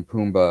Timon and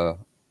Pumbaa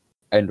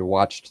and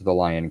watched The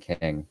Lion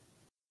King.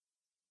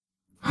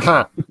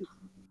 Huh.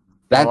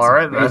 That's all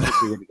right, then.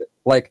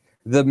 Like,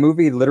 the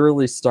movie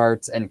literally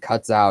starts and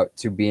cuts out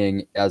to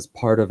being as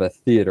part of a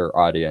theater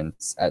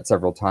audience at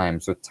several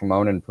times, with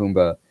Timon and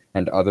Pumbaa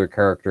and other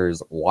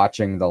characters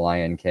watching The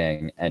Lion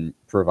King and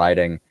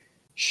providing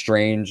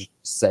strange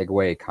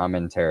segue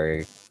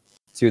commentary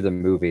to the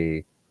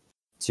movie,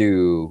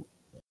 to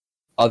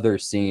other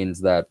scenes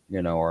that,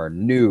 are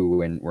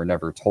new and were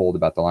never told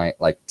about the Lion,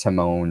 like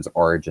Timon's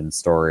origin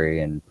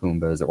story and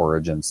Pumbaa's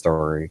origin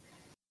story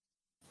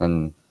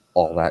and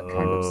all that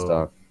kind of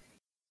stuff.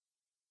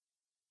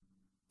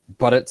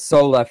 But it's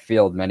so left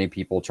field, many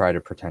people try to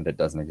pretend it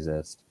doesn't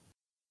exist.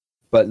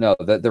 But no,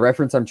 the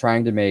reference I'm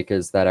trying to make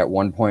is that at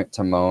one point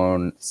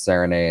Timon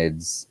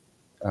serenades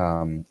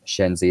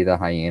Shenzi the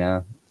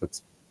hyena.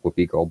 That's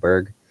Whoopi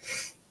Goldberg.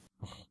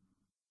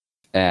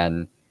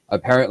 And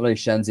apparently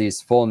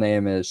Shenzi's full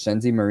name is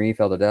Shenzi Marie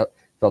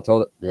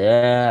Feltola.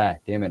 Yeah,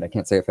 damn it, I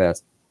can't say it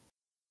fast.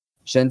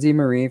 Shenzi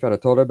Marie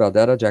Feltola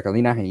Baldetta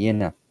Jacquelina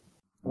Hyena.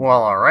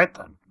 Well, all right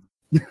then.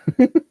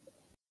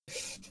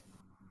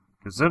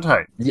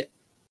 Gesundheit. Yeah,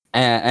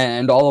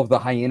 and all of the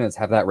hyenas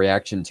have that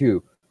reaction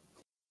too.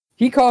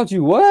 He called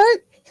you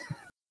what?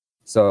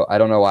 So I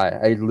don't know why.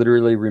 I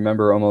literally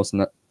remember almost.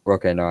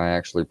 Okay, no, I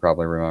actually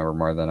probably remember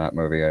more than that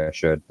movie. I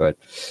should, but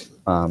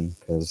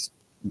because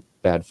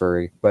bad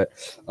furry. But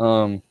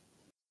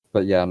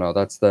yeah, no,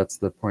 that's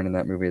the point in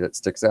that movie that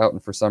sticks out.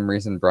 And for some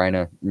reason,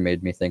 Bryna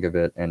made me think of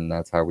it, and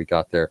that's how we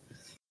got there.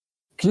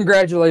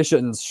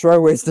 Congratulations! Sure, I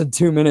wasted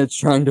 2 minutes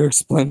trying to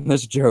explain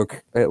this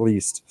joke, at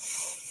least.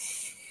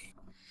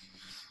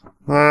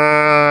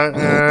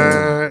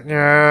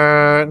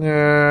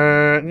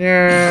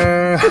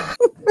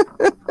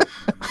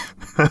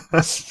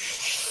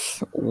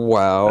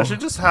 Wow. I should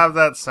just have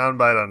that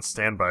soundbite on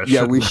standby.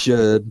 Yeah, we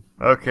should.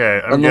 Okay,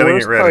 I'm and getting the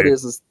worst it ready. Part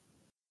is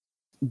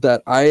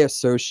that I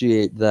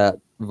associate that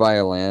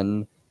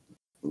violin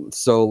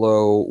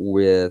solo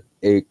with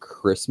a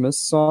Christmas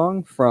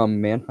song from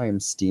Mannheim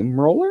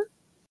Steamroller.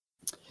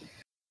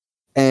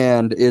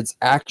 And it's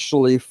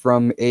actually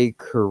from a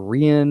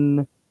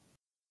Korean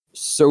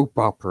soap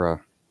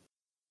opera.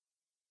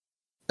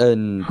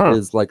 And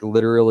is like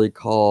literally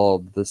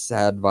called the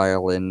sad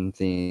violin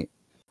theme.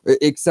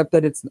 Except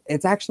that it's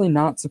actually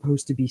not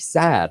supposed to be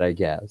sad, I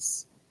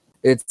guess.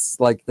 It's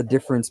like the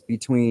difference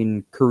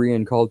between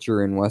Korean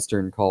culture and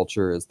Western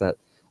culture is that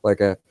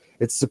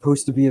it's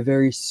supposed to be a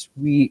very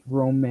sweet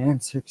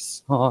romantic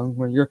song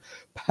where your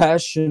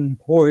passion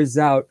pours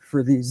out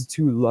for these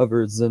two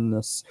lovers in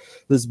this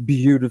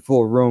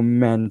beautiful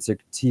romantic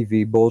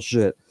TV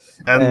bullshit.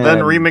 And then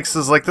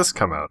remixes like this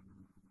come out.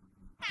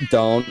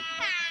 Don't.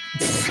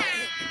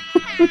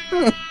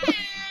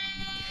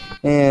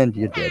 And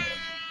you did.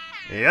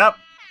 Yep.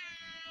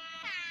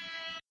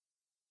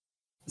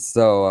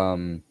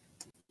 So,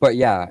 but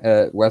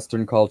yeah,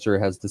 Western culture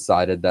has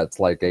decided that's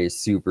like a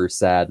super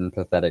sad and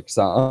pathetic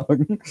song.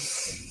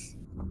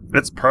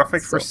 It's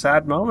perfect for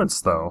sad moments,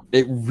 though.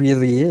 It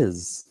really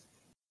is.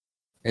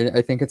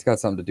 I think it's got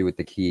something to do with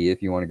the key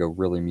if you want to go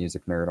really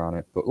music nerd on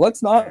it. But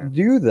let's not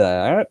do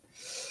that.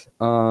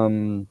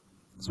 So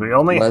we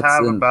only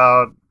have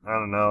about, I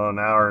don't know, an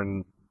hour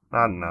and,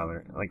 not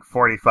another, like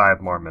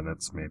 45 more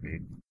minutes, maybe.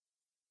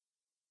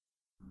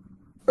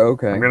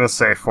 Okay. I'm going to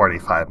say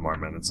 45 more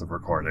minutes of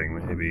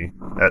recording, maybe,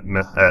 at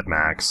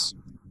max.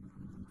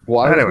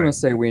 Well, I was going to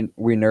say we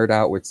nerd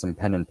out with some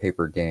pen and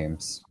paper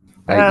games.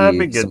 Yeah, that'd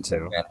be good,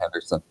 too. Old Man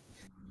Henderson.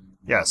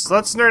 Yes,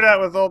 let's nerd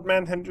out with Old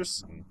Man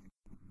Henderson.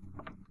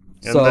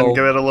 And then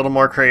give it a little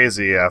more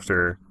crazy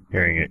after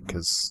hearing it,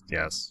 because,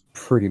 yes.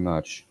 Pretty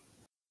much.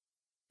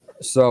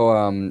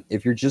 So,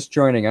 if you're just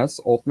joining us,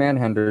 Old Man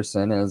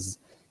Henderson is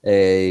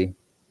a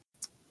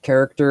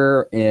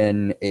character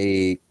in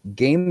a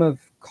game of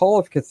Call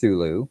of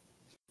Cthulhu,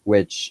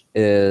 which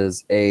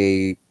is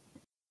a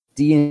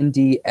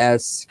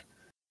D&D-esque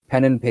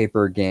pen and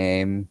paper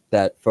game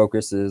that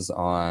focuses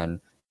on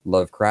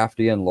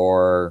Lovecraftian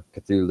lore,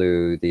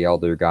 Cthulhu, the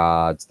Elder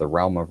Gods, the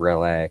Realm of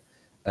R'lyeh,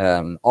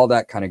 all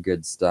that kind of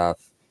good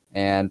stuff.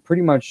 And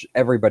pretty much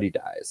everybody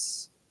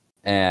dies.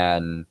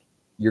 And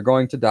you're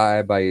going to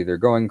die by either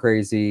going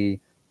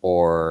crazy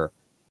or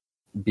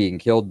being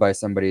killed by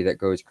somebody that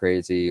goes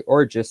crazy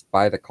or just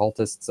by the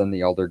cultists and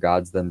the Elder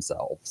Gods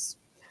themselves.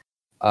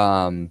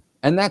 And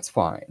that's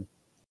fine.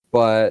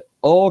 But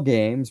all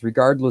games,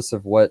 regardless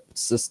of what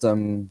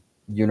system,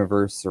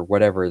 universe, or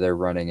whatever they're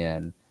running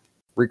in,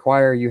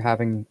 require you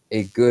having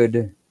a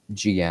good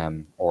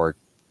GM or,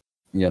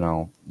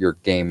 your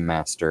game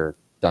master,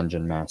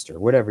 dungeon master,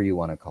 whatever you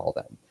want to call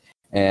them.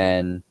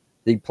 And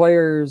the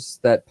players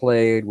that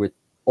played with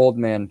Old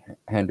Man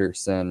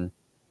Henderson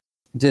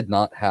did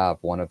not have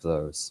one of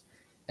those.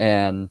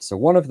 And so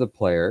one of the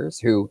players,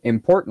 who,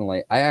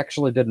 importantly, I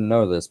actually didn't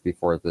know this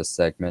before this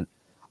segment,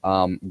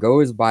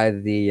 goes by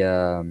the,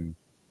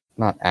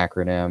 not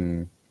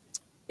acronym,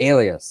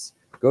 alias.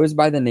 Goes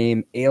by the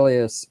name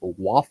alias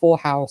Waffle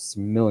House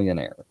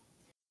Millionaire.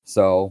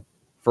 So,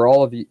 for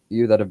all of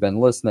you that have been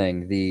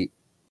listening, the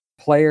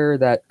player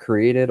that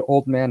created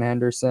Old Man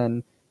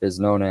Henderson is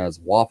known as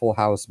Waffle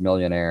House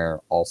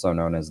Millionaire, also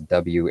known as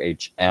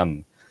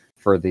WHM,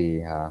 for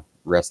the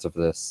rest of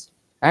this.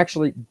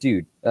 Actually,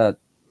 dude,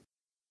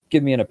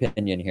 give me an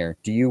opinion here.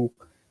 Do you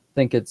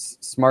think it's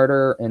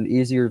smarter and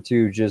easier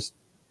to just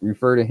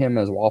refer to him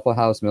as Waffle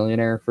House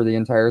Millionaire for the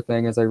entire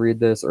thing as I read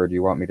this, or do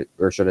you want me to,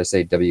 or should I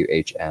say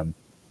WHM?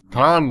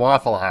 Call him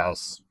Waffle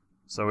House,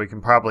 so we can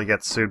probably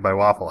get sued by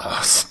Waffle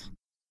House.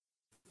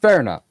 Fair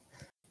enough.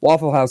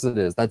 Waffle House it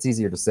is. That's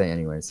easier to say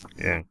anyways.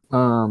 Yeah.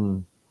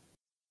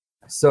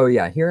 So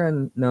yeah, here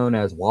I'm known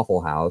as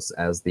Waffle House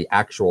as the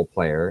actual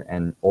player,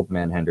 and Old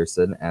Man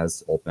Henderson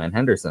as Old Man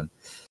Henderson.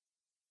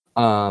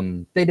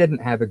 They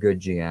didn't have a good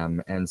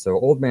GM, and so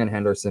Old Man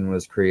Henderson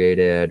was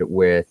created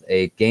with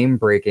a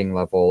game-breaking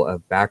level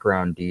of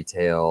background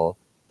detail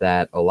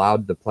that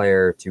allowed the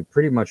player to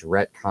pretty much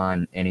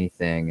retcon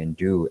anything and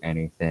do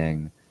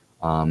anything.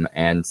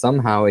 And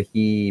somehow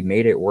he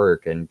made it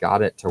work and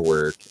got it to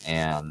work,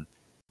 and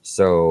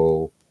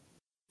so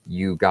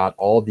you got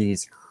all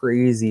these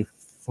crazy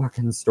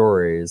fucking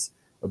stories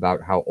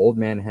about how Old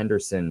Man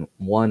Henderson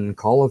won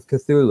Call of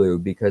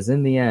Cthulhu because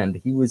in the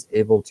end he was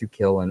able to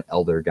kill an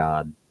elder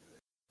god,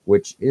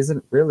 which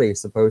isn't really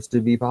supposed to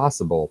be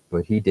possible,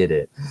 but he did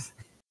it.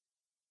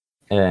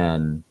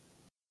 And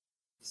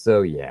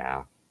so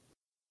yeah.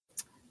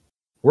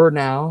 We're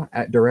now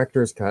at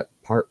Director's Cut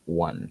Part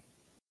 1.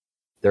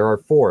 There are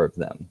 4 of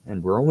them,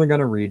 and we're only going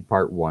to read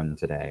Part 1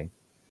 today.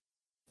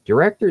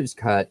 Director's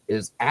Cut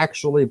is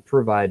actually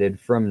provided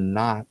from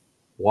not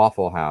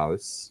Waffle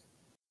House,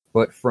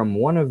 but from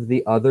one of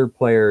the other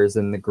players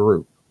in the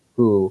group,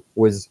 who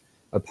was,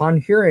 upon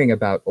hearing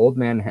about Old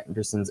Man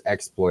Henderson's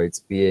exploits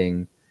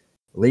being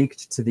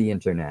leaked to the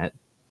internet,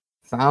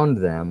 found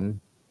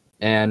them,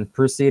 and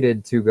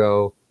proceeded to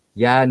go,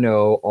 yeah,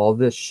 no, all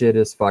this shit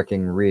is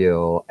fucking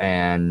real,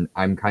 and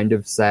I'm kind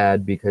of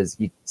sad because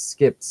he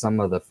skipped some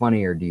of the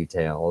funnier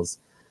details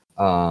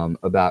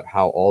about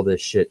how all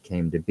this shit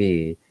came to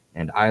be,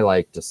 and I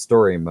liked a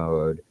story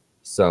mode.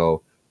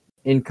 So,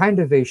 in kind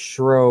of a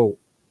Shro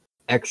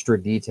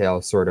extra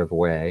detail sort of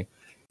way,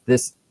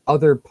 this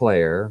other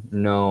player,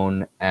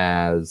 known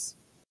as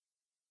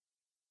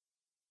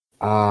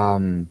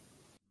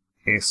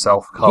A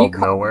self-called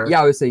Nowhere?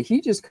 Yeah, I would say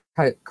he just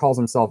calls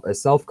himself a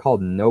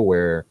self-called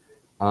Nowhere.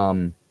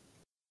 I'm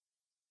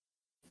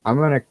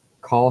gonna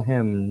call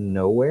him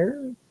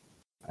Nowhere,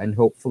 and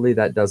hopefully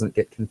that doesn't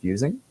get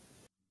confusing.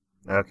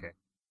 Okay.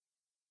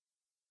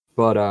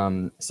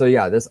 But, so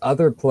yeah, this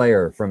other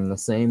player from the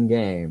same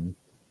game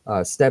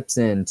steps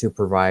in to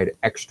provide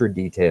extra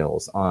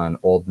details on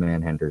Old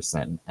Man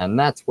Henderson, and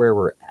that's where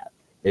we're at,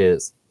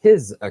 is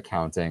his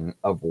accounting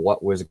of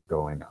what was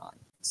going on.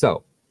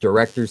 So,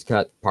 Director's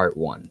Cut Part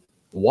 1.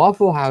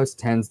 Waffle House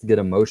tends to get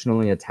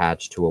emotionally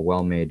attached to a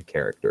well-made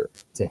character.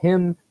 To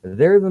him,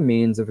 they're the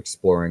means of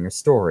exploring a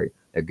story.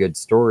 A good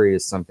story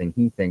is something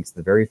he thinks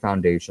the very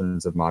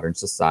foundations of modern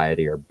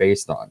society are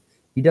based on.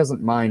 He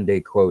doesn't mind a,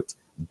 quote,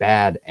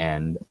 bad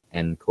end,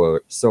 end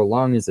quote, so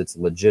long as it's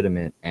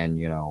legitimate and,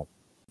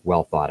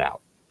 well thought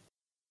out.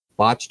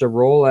 Botched a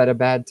roll at a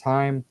bad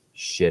time?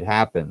 Shit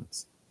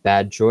happens.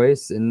 Bad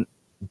choice,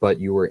 but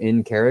you were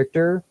in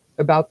character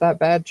about that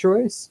bad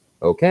choice?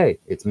 Okay,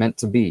 it's meant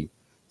to be.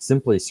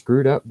 Simply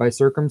screwed up by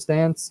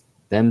circumstance?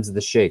 Them's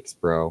the shakes,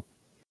 bro.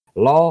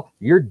 Lol,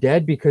 you're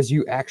dead because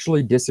you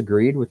actually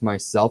disagreed with my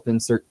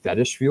self-insert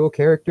fetish fuel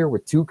character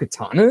with 2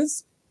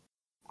 katanas?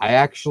 I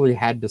actually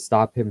had to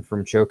stop him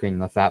from choking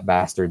the fat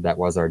bastard that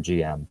was our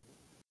GM.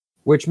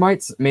 Which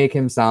might make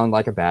him sound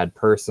like a bad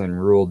person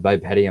ruled by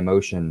petty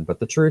emotion, but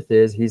the truth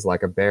is he's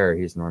like a bear.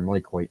 He's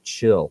normally quite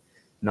chill.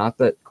 Not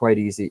that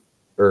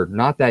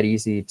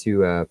easy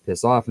to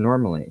piss off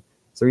normally.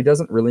 So he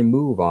doesn't really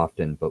move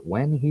often, but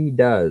when he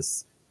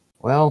does,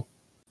 well,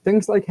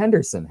 things like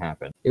Henderson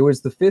happen. It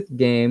was the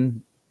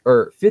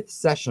 5th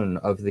session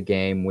of the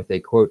game with a,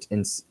 quote,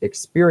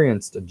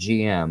 experienced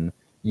GM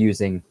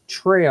using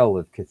Trail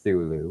of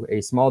Cthulhu,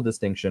 a small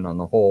distinction on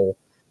the whole,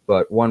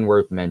 but one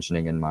worth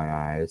mentioning in my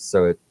eyes.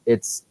 So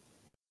it's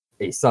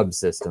a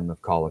subsystem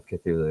of Call of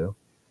Cthulhu.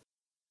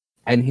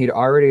 And he'd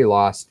already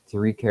lost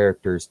 3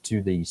 characters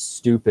to the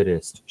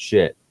stupidest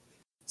shit.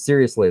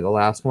 Seriously, the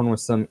last one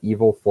was some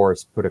evil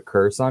force put a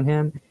curse on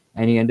him,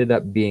 and he ended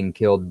up being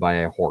killed by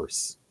a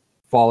horse,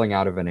 falling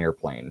out of an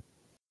airplane.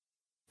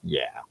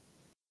 Yeah.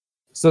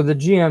 So the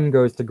GM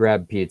goes to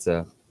grab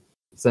pizza,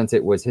 since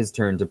it was his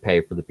turn to pay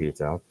for the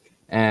pizza,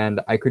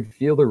 and I could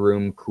feel the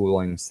room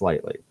cooling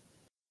slightly.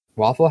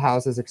 Waffle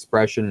House's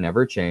expression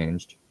never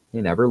changed.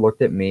 He never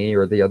looked at me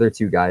or the other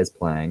 2 guys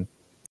playing.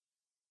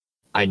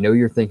 I know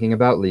you're thinking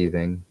about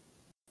leaving,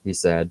 he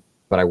said,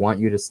 but I want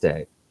you to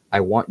stay.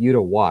 I want you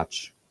to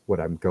watch what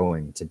I'm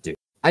going to do.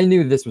 I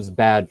knew this was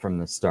bad from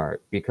the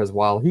start, because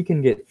while he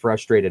can get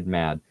frustrated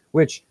mad,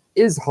 which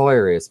is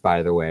hilarious,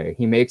 by the way,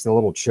 he makes a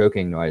little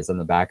choking noise on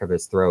the back of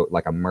his throat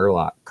like a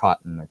murloc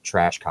caught in a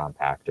trash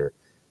compactor.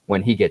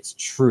 When he gets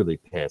truly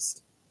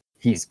pissed,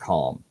 he's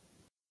calm.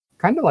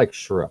 Kind of like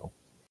Shro.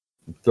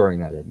 I'm throwing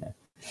that in there.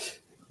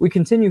 We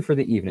continue for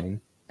the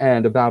evening,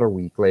 and about a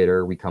week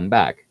later, we come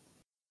back.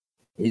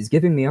 He's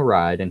giving me a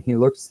ride, and he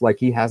looks like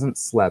he hasn't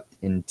slept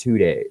in 2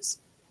 days.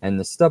 And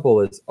the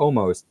stubble is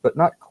almost, but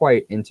not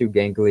quite, into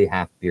gangly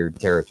half-beard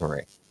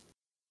territory.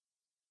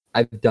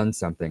 I've done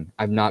something.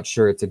 I'm not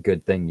sure it's a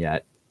good thing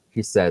yet,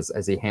 he says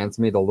as he hands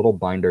me the little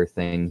binder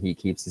thing he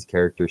keeps his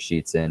character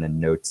sheets in and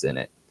notes in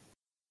it.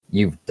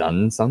 You've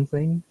done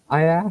something?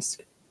 I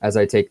ask, as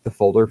I take the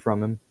folder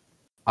from him.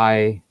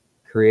 I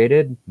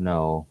created?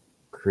 No,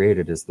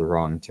 created is the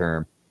wrong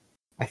term.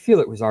 I feel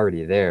it was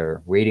already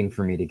there, waiting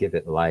for me to give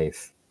it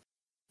life.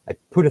 I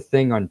put a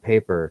thing on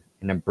paper,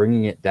 and I'm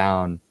bringing it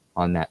down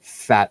on that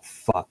fat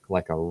fuck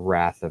like a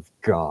wrath of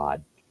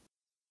God.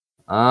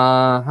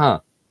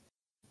 Uh-huh,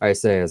 I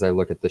say as I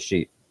look at the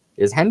sheet.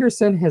 Is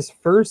Henderson his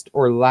first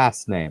or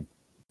last name?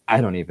 I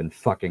don't even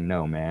fucking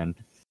know, man.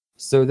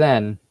 So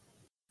then,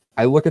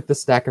 I look at the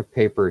stack of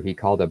paper he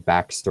called a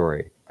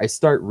backstory. I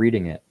start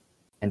reading it,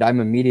 and I'm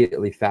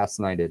immediately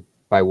fascinated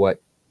by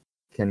what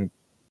can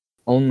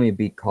only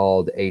be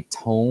called a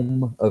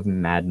tome of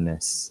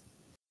madness.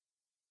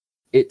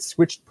 It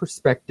switched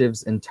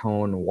perspectives and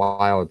tone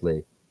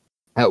wildly.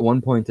 At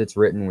one point, it's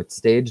written with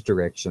stage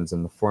directions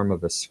in the form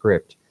of a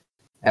script.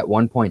 At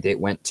one point, it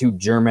went to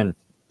German.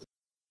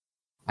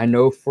 I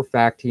know for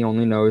fact he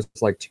only knows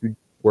like 2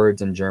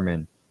 words in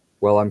German.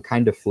 Well, I'm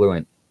kind of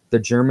fluent. The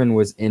German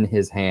was in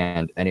his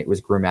hand, and it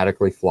was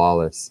grammatically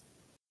flawless.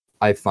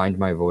 I find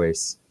my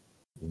voice.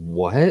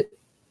 What?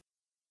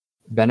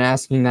 Been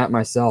asking that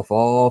myself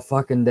all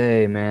fucking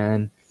day,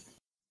 man.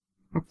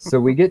 So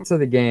we get to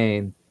the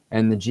game,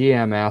 and the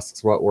GM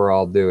asks what we're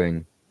all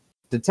doing.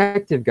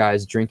 Detective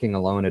guy's drinking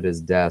alone at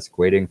his desk,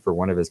 waiting for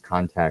one of his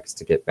contacts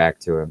to get back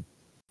to him.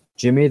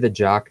 Jimmy, the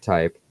jock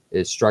type,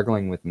 is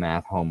struggling with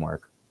math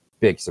homework.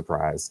 Big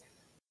surprise.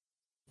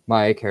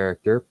 My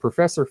character,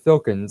 Professor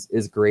Filkins,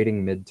 is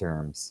grading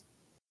midterms.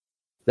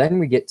 Then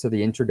we get to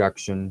the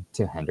introduction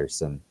to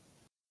Henderson.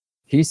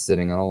 He's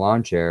sitting on a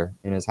lawn chair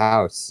in his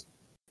house,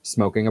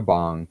 smoking a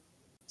bong,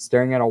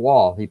 staring at a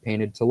wall he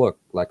painted to look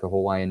like a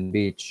Hawaiian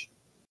beach.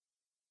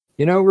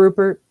 You know,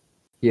 Rupert,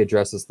 he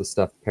addresses the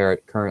stuffed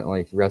parrot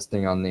currently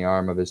resting on the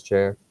arm of his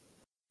chair.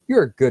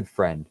 You're a good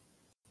friend.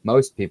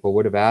 Most people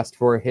would have asked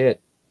for a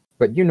hit,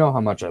 but you know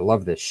how much I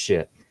love this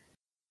shit.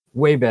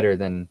 Way better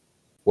than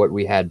what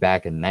we had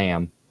back in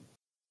Nam.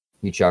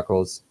 He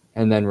chuckles,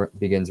 and then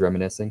begins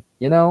reminiscing.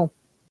 You know,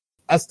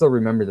 I still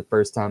remember the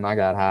first time I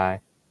got high.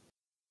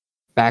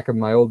 Back of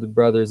my older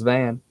brother's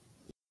van.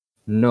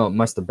 No, it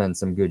must have been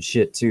some good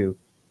shit, too.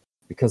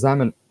 Because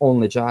I'm an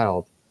only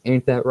child.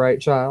 Ain't that right,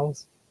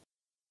 Charles?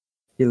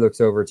 He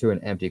looks over to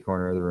an empty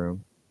corner of the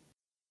room.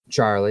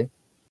 Charlie.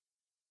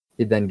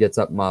 He then gets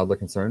up mildly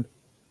concerned.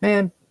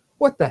 Man,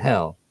 what the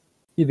hell?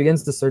 He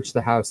begins to search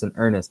the house in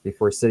earnest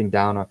before sitting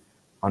down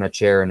on a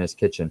chair in his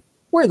kitchen.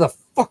 Where the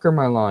fuck are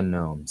my lawn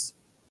gnomes?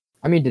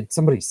 I mean, did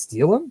somebody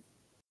steal them?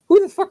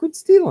 Who the fuck would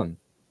steal them?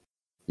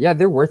 Yeah,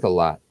 they're worth a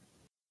lot.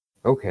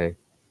 Okay.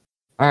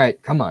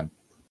 Alright, come on.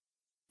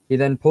 He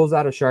then pulls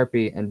out a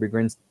Sharpie and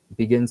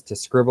begins to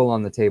scribble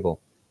on the table.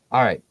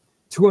 Alright,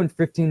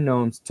 215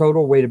 gnomes,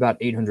 total weight about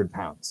 800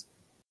 pounds.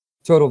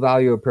 Total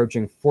value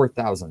approaching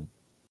 4,000.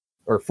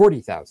 Or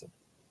 40,000.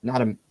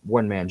 Not a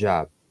one-man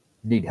job.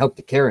 Need help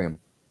to carry them.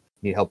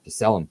 Need help to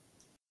sell them.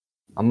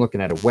 I'm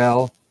looking at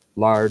a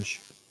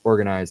large,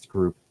 organized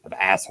group of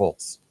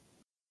assholes.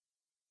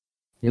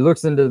 He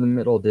looks into the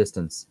middle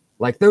distance.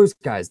 Like those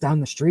guys down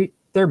the street?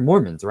 They're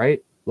Mormons,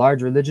 right?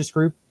 Large religious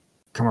group?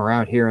 Come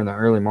around here in the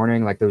early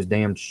morning like those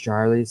damned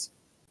Charlies?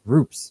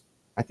 Groups.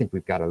 I think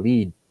we've got a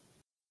lead.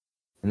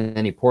 And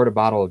then he poured a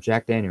bottle of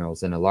Jack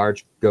Daniels in a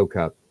large Go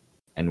cup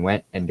and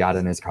went and got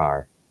in his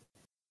car.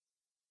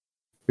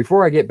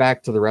 Before I get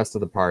back to the rest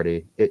of the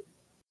party, it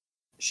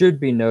should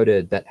be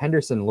noted that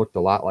Henderson looked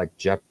a lot like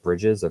Jeff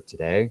Bridges of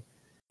today.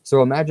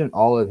 So imagine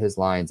all of his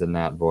lines in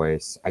that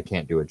voice. I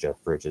can't do a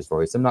Jeff Bridges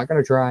voice. I'm not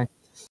going to try.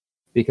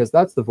 Because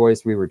that's the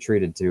voice we were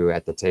treated to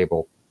at the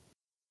table.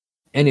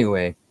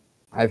 Anyway,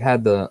 I've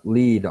had a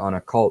lead on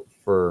a cult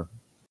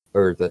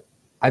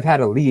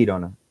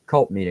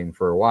meeting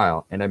for a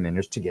while, and I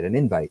managed to get an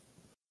invite.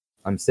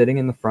 I'm sitting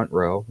in the front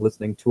row,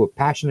 listening to a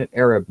passionate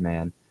Arab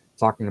man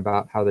talking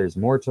about how there's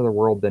more to the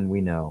world than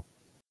we know.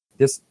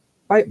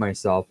 Despite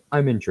myself,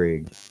 I'm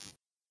intrigued.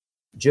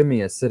 Jimmy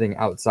is sitting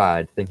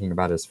outside, thinking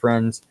about his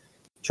friends,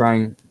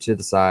 trying to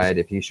decide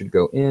if he should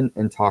go in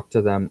and talk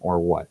to them or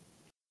what.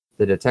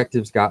 The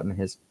detective's gotten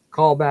his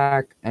call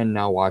back and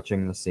now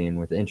watching the scene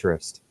with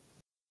interest.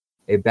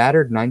 A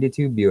battered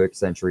 92 Buick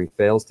Century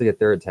fails to get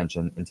their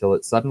attention until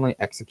it suddenly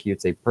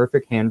executes a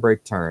perfect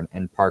handbrake turn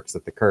and parks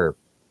at the curb.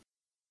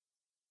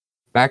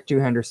 Back to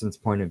Henderson's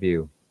point of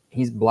view.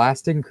 He's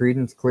blasting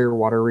Creedence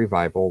Clearwater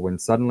Revival when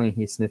suddenly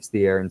he sniffs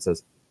the air and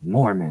says,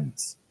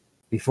 Mormons,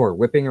 before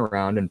whipping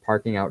around and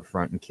parking out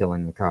front and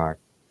killing the car.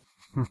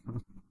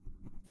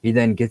 He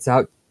then gets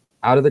out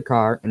of the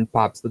car and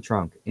pops the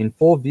trunk. In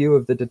full view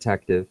of the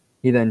detective,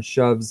 he then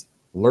shoves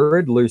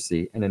Lurid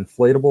Lucy, an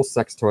inflatable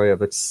sex toy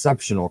of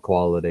exceptional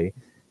quality,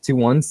 to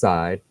one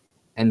side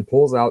and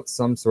pulls out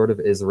some sort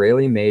of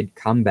Israeli-made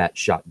combat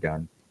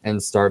shotgun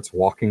and starts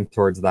walking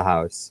towards the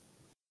house.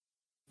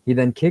 He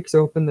then kicks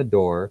open the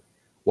door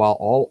while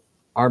all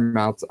our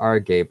mouths are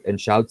agape and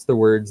shouts the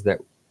words that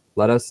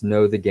let us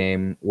know the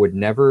game would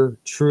never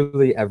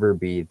truly ever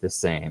be the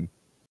same.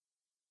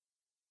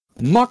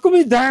 Muckle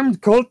me damned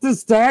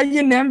cultist,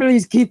 you nimble,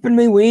 he's keeping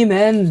me wee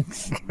men.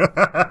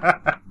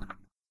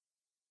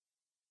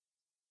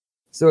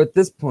 So at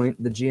this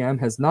point, the GM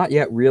has not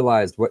yet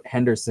realized what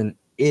Henderson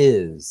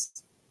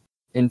is.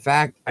 In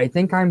fact, I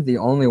think I'm the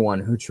only one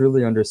who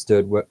truly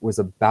understood what was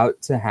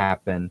about to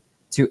happen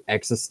to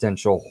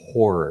existential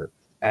horror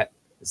at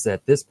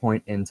this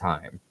point in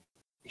time.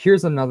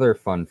 Here's another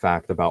fun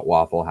fact about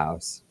Waffle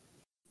House.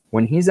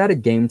 When he's at a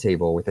game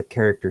table with a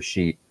character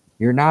sheet,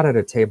 you're not at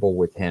a table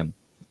with him.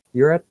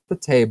 You're at the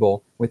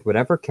table with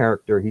whatever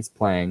character he's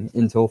playing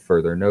until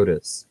further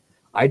notice.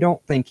 I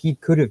don't think he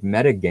could have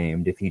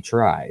metagamed if he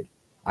tried,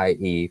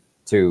 i.e.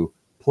 to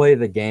play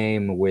the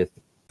game with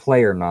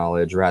player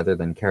knowledge rather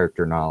than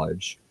character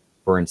knowledge.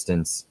 For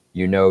instance,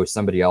 you know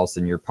somebody else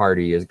in your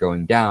party is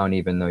going down,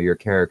 even though your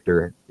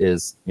character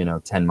is,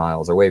 10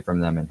 miles away from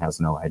them and has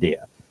no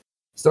idea.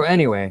 So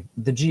anyway,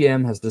 the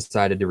GM has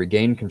decided to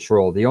regain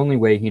control the only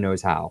way he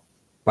knows how,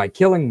 by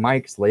killing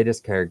Mike's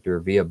latest character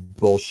via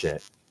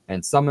bullshit,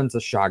 and summons a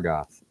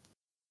Shoggoth.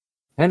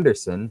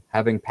 Henderson,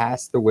 having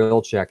passed the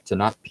will check to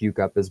not puke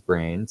up his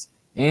brains,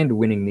 and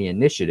winning the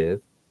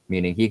initiative,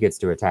 meaning he gets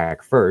to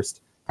attack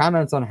first,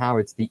 comments on how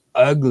it's the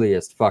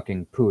ugliest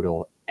fucking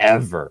poodle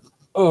ever.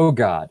 Oh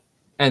god.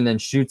 And then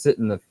shoots it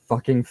in the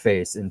fucking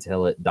face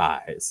until it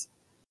dies.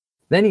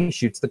 Then he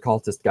shoots the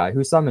cultist guy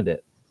who summoned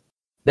it.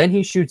 Then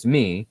he shoots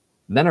me,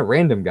 then a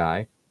random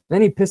guy,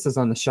 then he pisses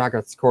on the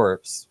Shoggoth's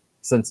corpse,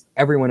 since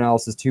everyone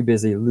else is too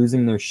busy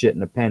losing their shit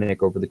in a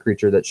panic over the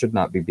creature that should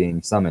not be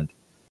being summoned,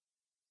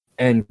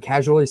 and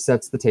casually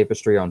sets the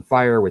tapestry on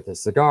fire with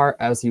his cigar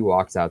as he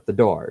walks out the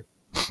door.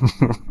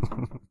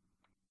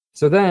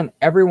 So then,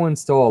 everyone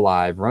still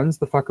alive runs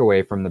the fuck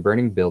away from the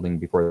burning building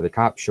before the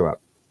cops show up.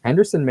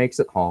 Henderson makes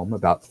it home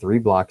about 3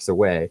 blocks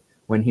away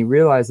when he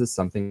realizes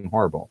something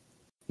horrible.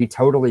 He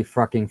totally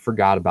fucking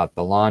forgot about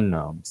the lawn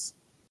gnomes.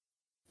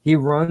 He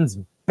runs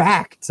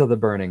back to the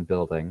burning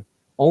building,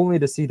 only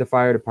to see the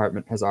fire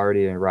department has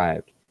already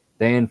arrived.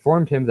 They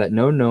informed him that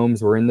no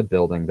gnomes were in the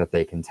building that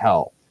they can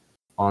tell.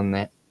 On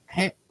the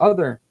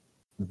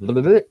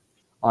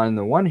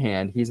one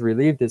hand, he's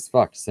relieved as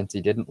fuck since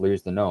he didn't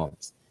lose the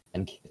gnomes,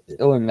 and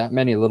killing that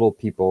many little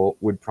people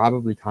would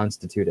probably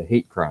constitute a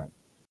hate crime.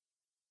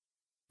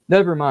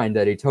 Never mind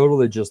that he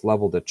totally just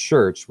leveled a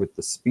church with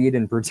the speed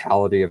and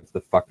brutality of the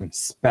fucking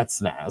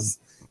Spetsnaz.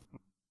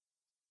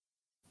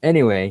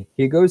 Anyway,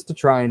 he goes to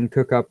try and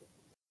cook up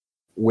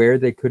where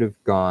they could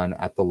have gone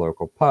at the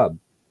local pub.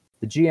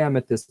 The GM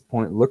at this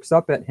point looks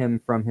up at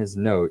him from his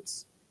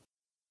notes.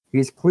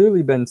 He's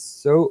clearly been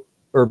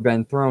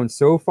thrown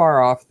so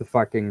far off the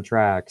fucking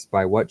tracks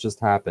by what just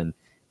happened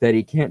that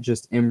he can't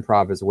just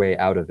improv his way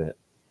out of it.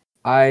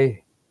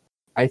 I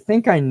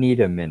think I need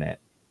a minute.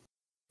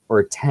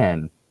 Or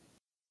 10.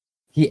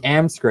 He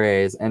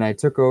amscrays, and I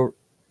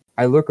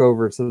look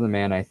over to the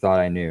man I thought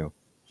I knew.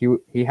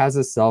 He has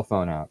his cell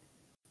phone out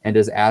and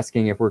is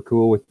asking if we're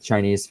cool with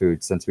Chinese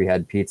food since we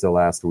had pizza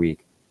last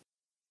week.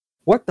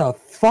 What the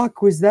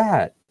fuck was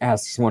that?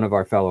 Asks one of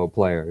our fellow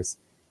players.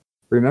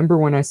 Remember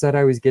when I said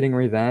I was getting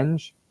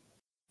revenge?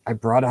 I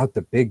brought out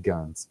the big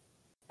guns.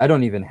 I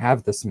don't even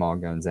have the small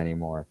guns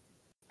anymore.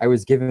 I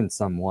was given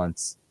some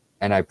once,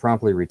 and I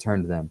promptly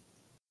returned them.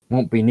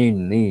 Won't be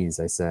needing these,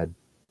 I said.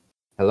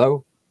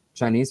 Hello?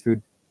 Chinese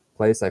food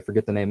place I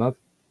forget the name of.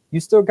 You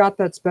still got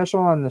that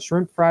special on the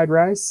shrimp fried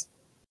rice?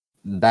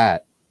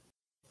 That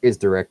is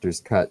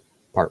Director's Cut,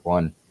 Part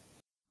 1.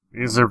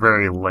 These are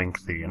very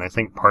lengthy, and I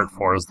think Part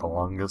 4 is the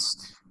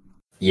longest.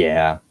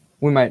 Yeah,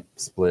 we might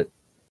split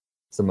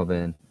some of it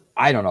in.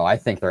 I don't know, I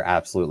think they're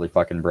absolutely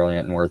fucking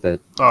brilliant and worth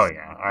it. Oh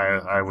yeah,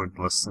 I would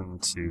listen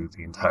to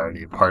the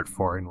entirety of Part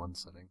 4 in one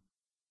sitting.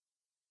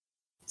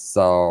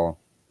 So,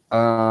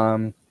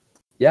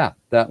 yeah,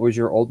 that was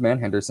your Old Man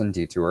Henderson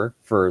detour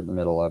for the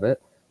middle of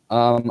it.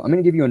 I'm going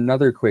to give you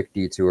another quick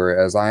detour,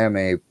 as I am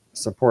a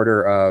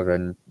supporter of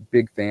and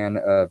big fan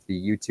of the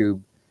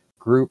YouTube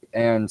group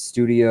and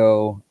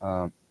studio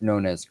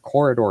known as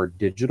Corridor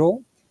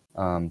Digital.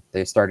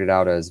 They started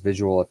out as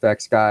visual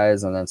effects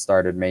guys and then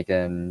started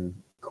making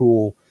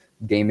cool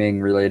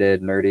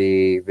gaming-related,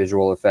 nerdy,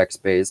 visual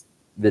effects-based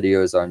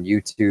videos on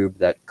YouTube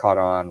that caught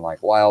on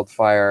like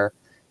wildfire.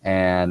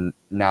 And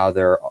now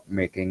they're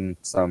making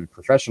some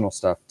professional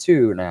stuff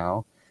too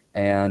now.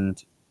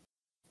 And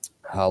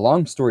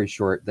long story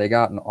short, they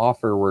got an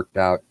offer worked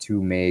out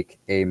to make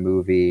a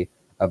movie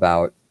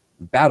about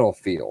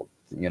Battlefield,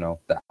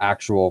 the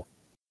actual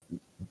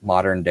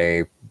modern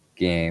day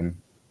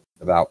game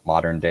about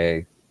modern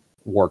day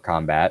war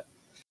combat.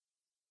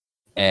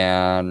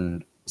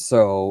 And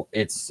so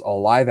it's a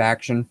live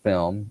action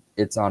film.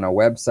 It's on a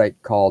website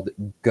called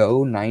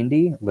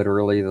Go90,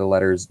 literally the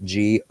letters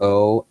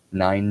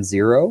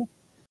Go90.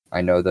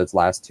 I know those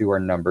last two are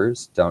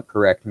numbers. Don't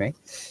correct me.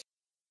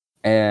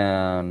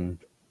 And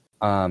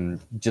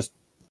just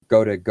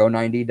go to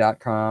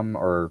go90.com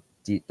or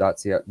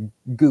 .ca,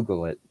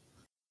 Google it,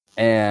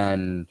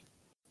 and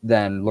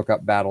then look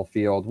up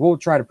Battlefield. We'll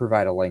try to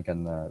provide a link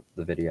in the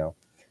video.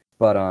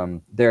 But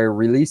they're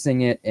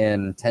releasing it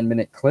in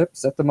 10-minute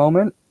clips at the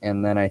moment,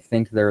 and then I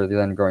think they're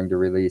then going to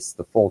release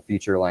the full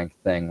feature-length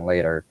thing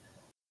later.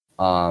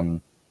 But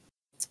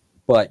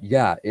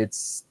yeah,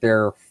 it's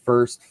their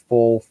first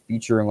full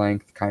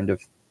feature-length kind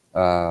of...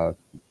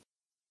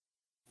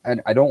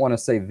 and I don't want to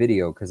say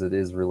video, because it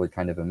is really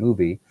kind of a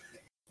movie.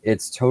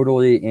 It's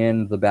totally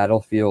in the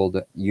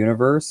Battlefield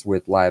universe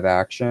with live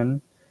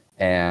action,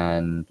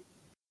 and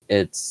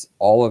it's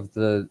all of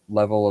the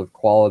level of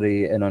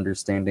quality and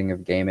understanding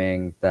of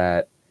gaming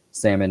that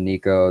Sam and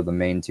Nico, the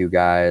main two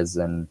guys,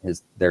 and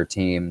their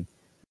team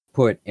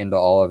put into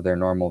all of their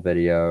normal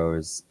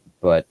videos,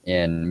 but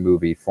in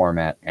movie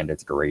format, and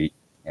it's great.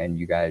 And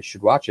you guys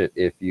should watch it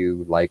if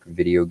you like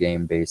video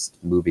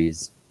game-based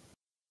movies.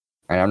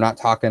 And I'm not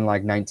talking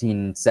like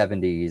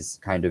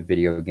 1970s kind of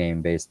video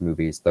game based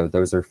movies, though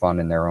those are fun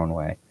in their own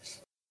way.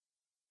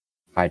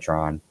 Hi,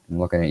 Tron. I'm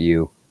looking at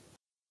you.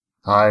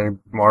 Hi,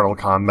 Mortal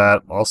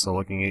Kombat, also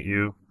looking at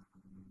you.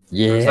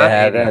 Yeah, or is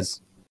that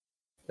 80s?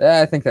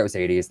 I think that was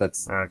 80s.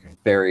 That's Okay.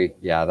 very,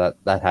 yeah,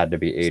 that had to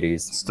be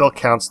 80s. Still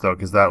counts, though,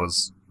 because that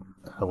was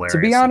hilarious. To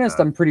be honest,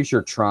 I'm pretty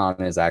sure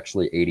Tron is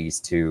actually 80s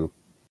too.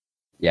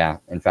 Yeah,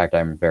 in fact,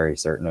 I'm very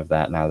certain of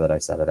that now that I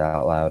said it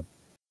out loud.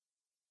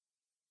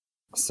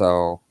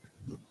 So,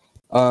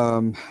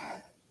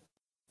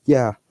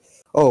 yeah.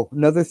 Oh,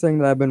 another thing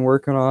that I've been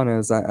working on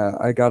is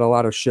I got a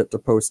lot of shit to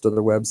post to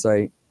the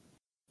website.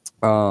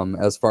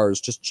 As far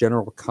as just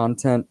general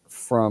content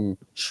from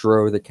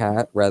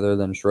Schrodinger'sCat rather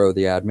than Schro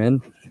the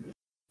admin.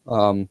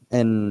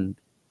 And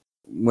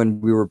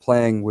when we were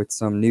playing with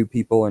some new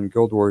people in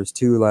Guild Wars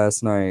 2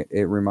 last night,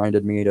 it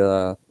reminded me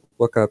to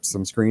look up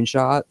some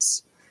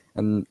screenshots.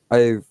 And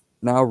I've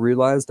now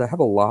realized I have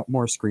a lot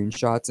more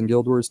screenshots in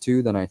Guild Wars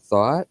 2 than I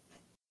thought.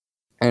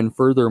 And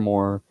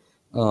furthermore,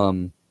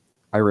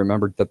 I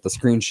remembered that the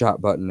screenshot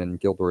button in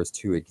Guild Wars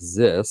 2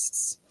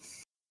 exists.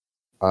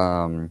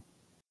 But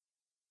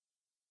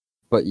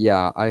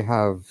yeah, I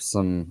have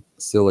some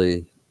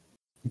silly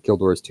Guild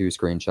Wars 2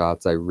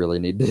 screenshots I really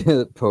need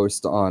to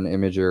post on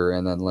Imager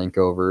and then link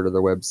over to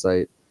the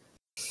website.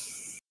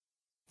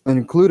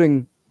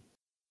 Including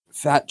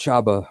Fat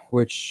Chaba,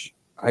 which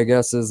I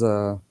guess is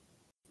I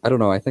don't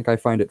know, I think I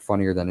find it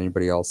funnier than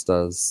anybody else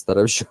does that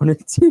I've shown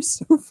it to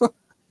so far.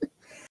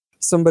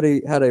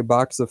 Somebody had a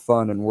box of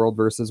fun in World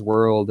vs.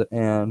 World,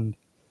 and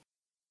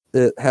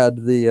it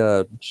had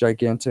the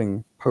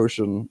gigantic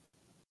potion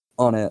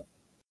on it.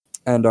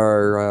 And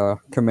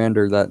our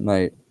commander that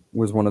night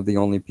was one of the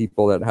only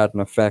people that had an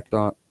effect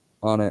on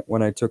it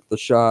when I took the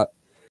shot.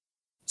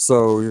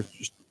 So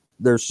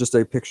there's just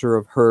a picture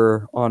of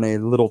her on a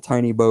little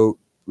tiny boat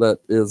that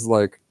is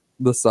like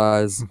the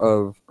size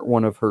of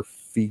one of her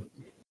feet.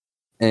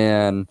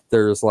 And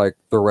there's like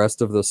the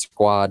rest of the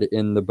squad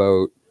in the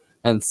boat,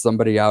 and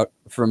somebody out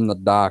from the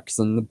docks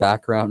in the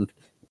background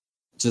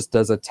just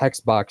does a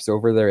text box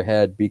over their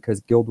head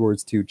because Guild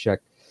Wars 2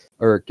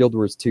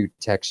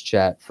 text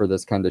chat for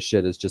this kind of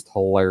shit is just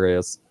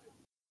hilarious.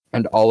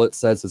 And all it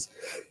says is,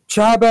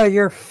 Chaba,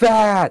 you're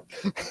fat!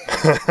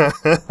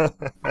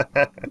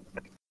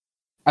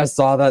 I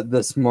saw that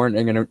this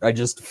morning and I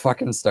just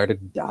fucking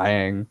started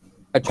dying.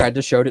 I tried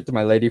to show it to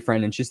my lady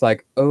friend and she's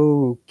like,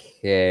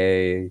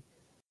 okay,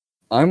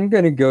 I'm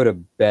gonna go to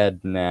bed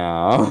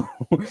now.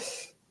 I'm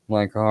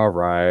like,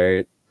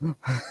 alright.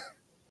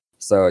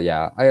 So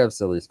yeah, I have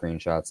silly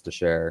screenshots to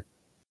share.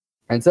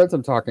 And since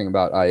I'm talking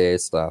about IA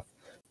stuff,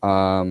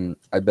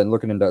 I've been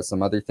looking into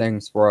some other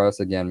things for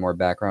us, again, more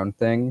background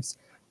things.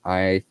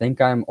 I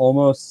think I'm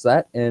almost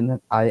set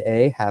in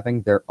IA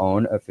having their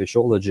own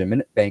official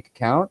legitimate bank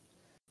account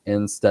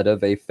instead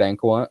of a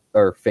fake one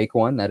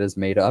that is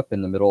made up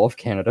in the middle of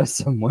Canada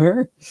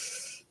somewhere.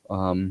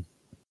 God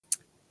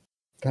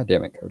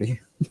damn it,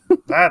 Cody.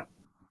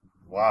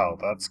 Wow,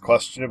 that's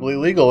questionably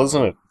legal,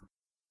 isn't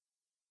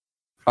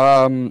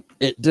it?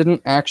 It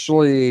didn't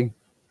actually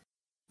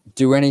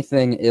do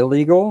anything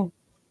illegal.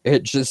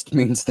 It just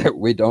means that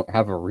we don't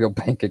have a real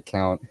bank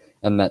account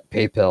and that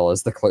PayPal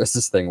is the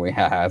closest thing we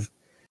have.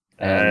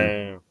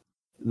 And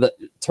the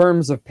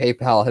terms of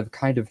PayPal have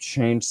kind of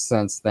changed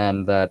since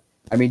then. That,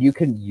 I mean, you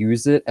can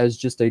use it as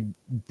just a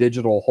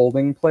digital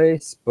holding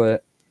place,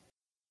 but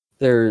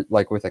they're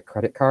like with a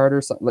credit card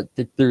or something.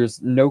 Like,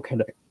 there's no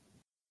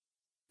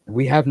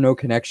we have no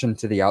connection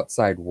to the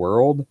outside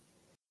world,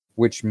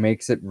 which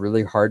makes it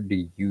really hard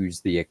to use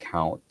the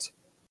account.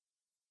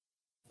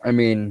 I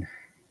mean,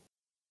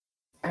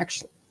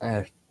 actually,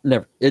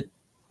 never.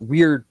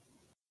 Weird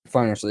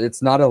financially.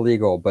 It's not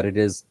illegal, but it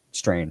is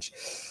strange.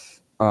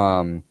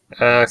 So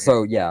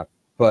yeah,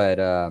 but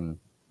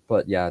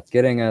yeah, it's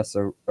getting us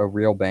a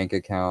real bank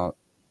account,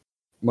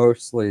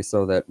 mostly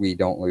so that we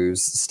don't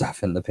lose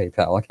stuff in the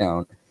PayPal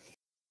account.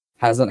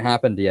 Hasn't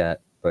happened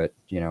yet, but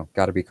you know,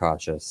 got to be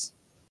cautious.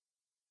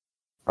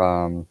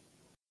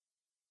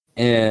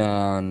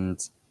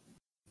 And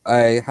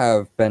I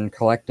have been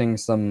collecting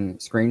some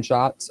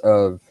screenshots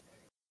of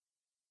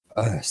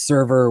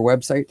server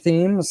website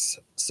themes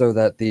so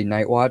that the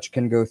Night Watch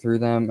can go through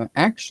them.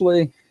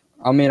 Actually,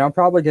 I mean, I'll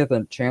probably get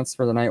the chance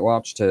for the Night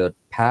Watch to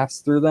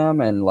pass through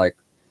them and like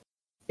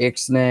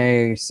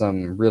ixnay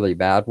some really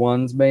bad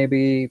ones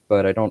maybe,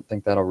 but I don't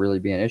think that'll really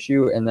be an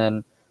issue. And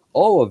then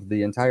all of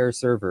the entire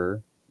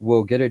server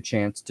will get a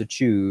chance to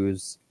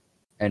choose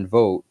and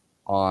vote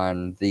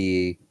on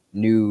the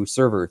new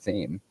server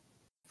theme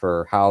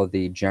for how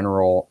the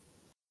general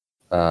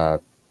I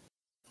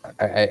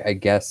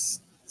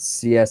guess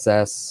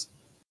CSS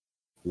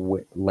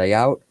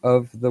layout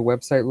of the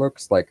website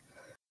looks, like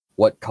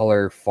what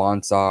color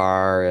fonts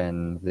are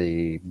and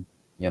the,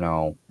 you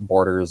know,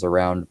 borders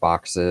around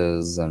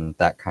boxes and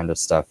that kind of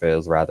stuff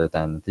is, rather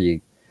than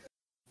the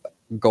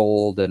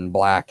gold and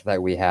black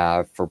that we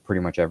have for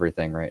pretty much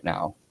everything right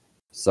now.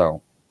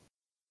 So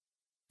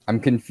I'm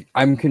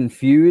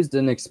confused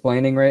in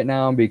explaining right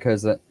now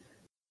because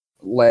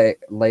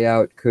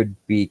layout could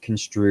be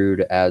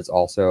construed as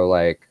also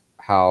like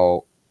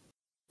how,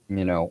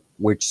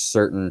 which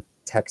certain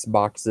text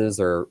boxes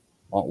are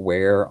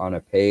where on a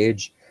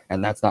page.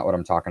 And that's not what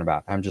I'm talking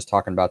about. I'm just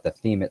talking about the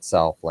theme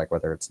itself, like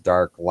whether it's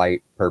dark,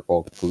 light,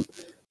 purple,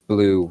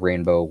 blue,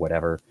 rainbow,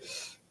 whatever.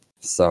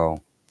 So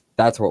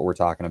that's what we're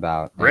talking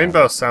about.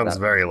 Rainbow sounds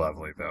very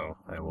lovely, though.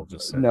 I will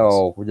just say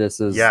no,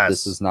 this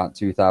Yes. is not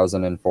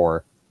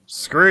 2004.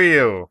 Screw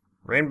you.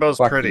 Rainbow's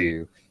Fuck pretty.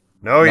 you.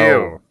 No,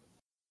 you.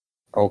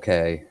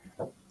 Okay.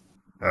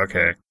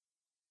 Okay.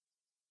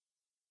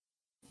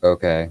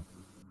 Okay.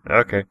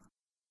 Okay.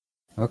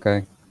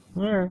 Okay.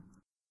 Alright.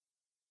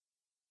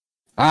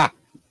 Ah!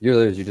 You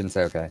lose. You didn't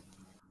say okay.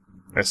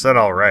 I said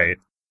all right.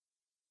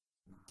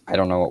 I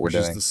don't know what we're Which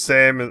is doing. the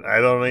same as... I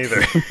don't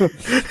either.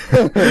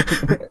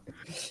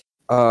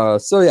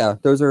 So yeah,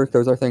 those are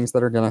things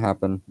that are going to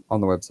happen on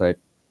the website.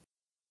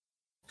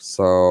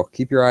 So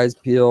keep your eyes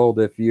peeled.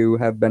 If you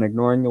have been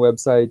ignoring the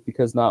website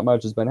because not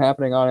much has been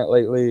happening on it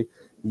lately,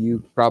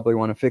 you probably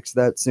want to fix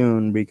that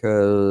soon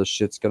because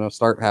shit's going to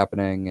start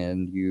happening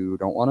and you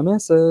don't want to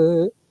miss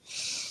it.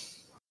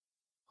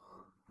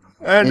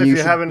 And if you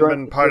haven't join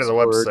been part of the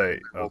Discord. website...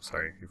 Oh,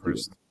 sorry. You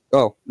first.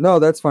 Oh, no,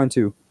 that's fine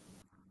too.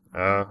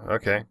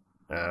 Okay.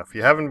 If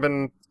you haven't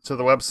been to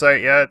the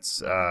website yet,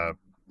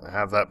 I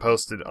have that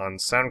posted on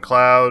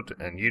SoundCloud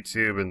and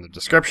YouTube in the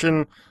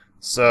description.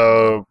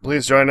 So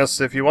please join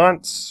us if you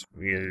want.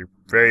 We're a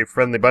very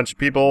friendly bunch of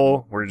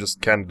people. We're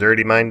just kind of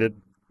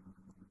dirty-minded.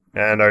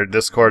 And our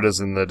Discord is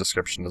in the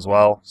description as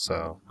well.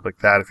 So click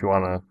that if you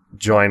want to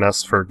join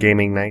us for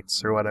gaming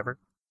nights or whatever.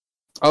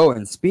 Oh,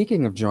 and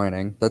speaking of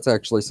joining, that's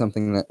actually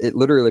something that it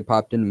literally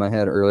popped into my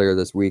head earlier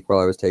this week while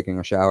I was taking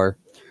a shower.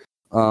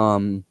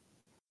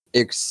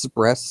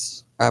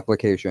 Express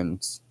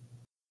applications.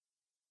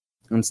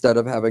 Instead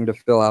of having to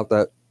fill out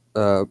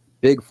that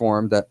big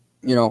form that,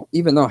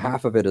 even though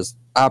half of it is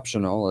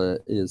optional,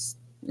 it is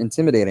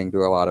intimidating to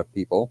a lot of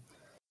people.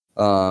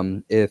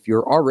 If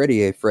you're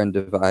already a friend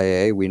of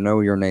IA, we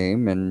know your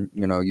name and,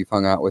 you've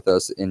hung out with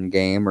us in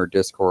game or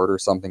Discord or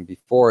something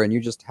before, and you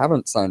just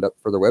haven't signed up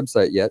for the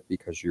website yet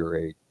because you're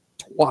a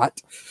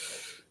twat.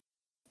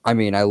 I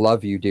mean, I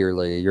love you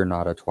dearly. You're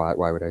not a twat.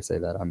 Why would I say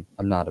that? I'm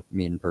not a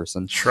mean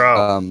person.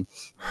 Shroud.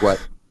 What?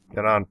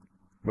 Get on.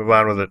 Move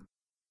on with it.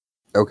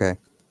 Okay.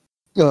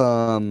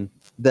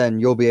 Then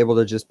you'll be able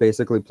to just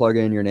basically plug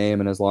in your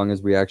name, and as long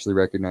as we actually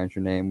recognize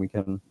your name, we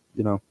can,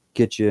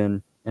 get you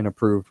in and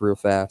approved real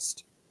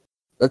fast.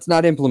 That's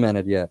not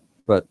implemented yet,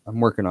 but I'm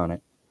working on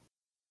it.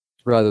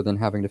 Rather than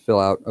having to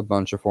fill out a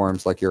bunch of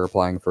forms like you're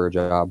applying for a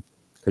job,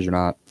 because you're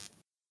not.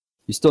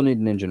 You still need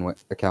an Engine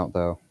account,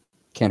 though.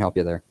 Can't help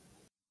you there.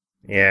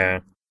 Yeah.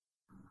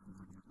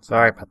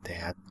 Sorry about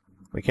that.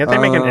 Can't they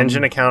make an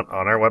Engine account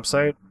on our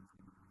website?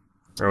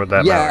 Or would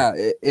that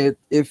matter?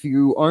 If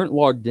you aren't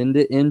logged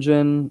into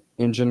Engine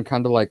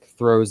kind of like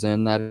throws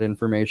in that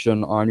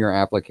information on your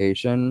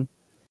application.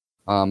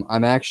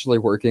 I'm actually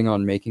working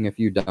on making a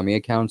few dummy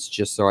accounts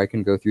just so I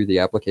can go through the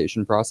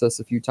application process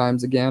a few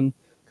times again,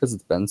 because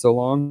it's been so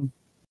long.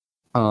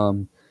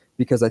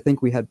 Because I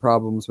think we had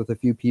problems with a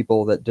few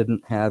people that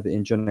didn't have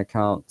Engine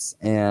accounts,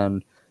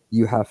 and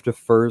you have to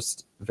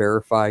first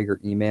verify your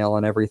email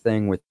and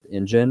everything with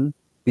Engine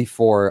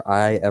before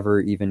I ever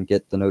even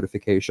get the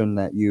notification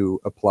that you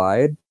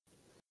applied.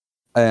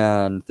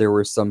 And there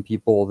were some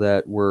people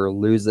that were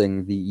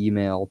losing the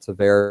email to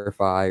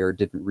verify or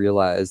didn't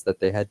realize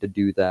that they had to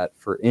do that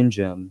for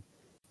Engine.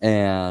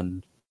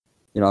 And,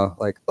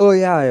 like, oh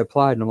yeah, I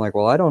applied. And I'm like,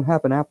 well, I don't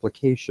have an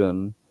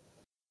application.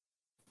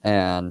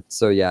 And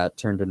so, yeah, it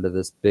turned into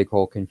this big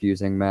whole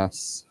confusing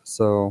mess.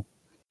 So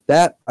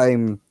that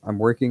I'm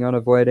working on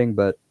avoiding,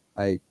 but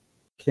I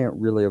can't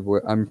really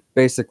avoid. I'm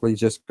basically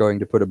just going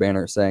to put a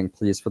banner saying,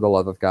 please, for the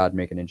love of God,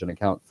 make an Engine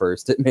account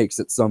first. It makes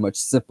it so much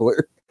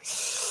simpler.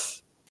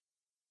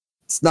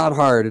 It's not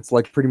hard. It's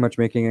like pretty much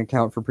making an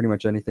account for pretty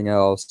much anything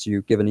else.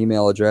 You give an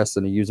email address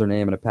and a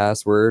username and a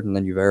password, and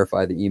then you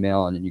verify the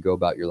email, and then you go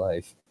about your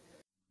life.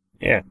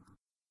 Yeah.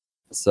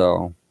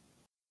 So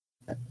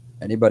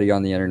anybody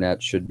on the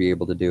internet should be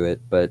able to do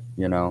it, but,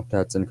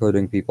 that's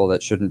including people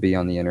that shouldn't be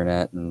on the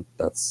internet, and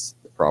that's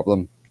the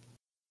problem.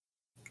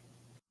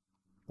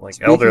 Like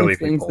Speaking elderly of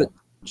things people.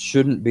 that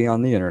shouldn't be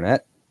on the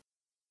internet,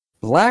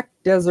 Black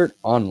Desert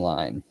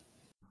Online.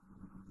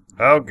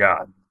 Oh,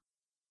 God.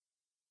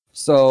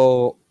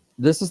 So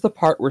this is the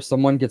part where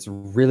someone gets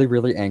really,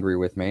 really angry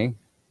with me,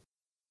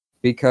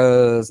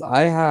 because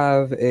I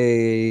have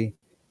a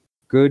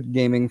good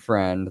gaming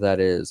friend that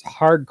is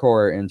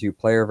hardcore into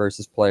player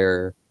versus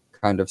player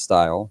kind of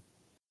style.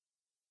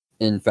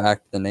 In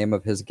fact, the name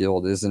of his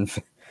guild is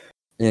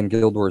in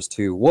Guild Wars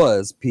 2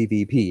 was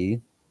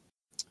PvP.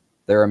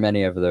 There are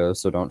many of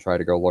those, so don't try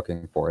to go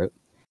looking for it.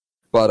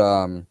 But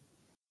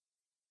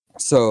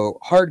so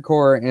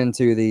hardcore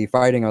into the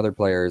fighting other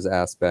players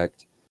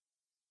aspect.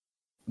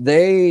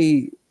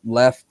 They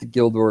left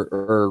Guild Wars,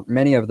 or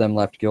many of them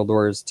left Guild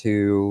Wars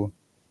 2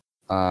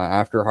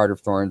 after Heart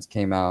of Thorns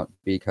came out,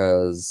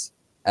 because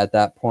at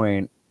that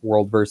point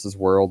World versus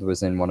World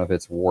was in one of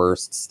its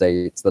worst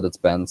states that it's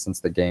been since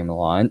the game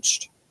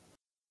launched.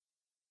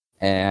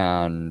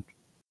 And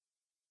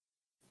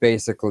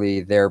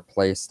basically their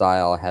play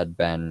style had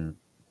been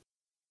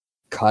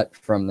cut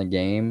from the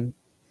game.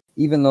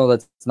 Even though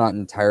that's not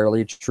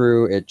entirely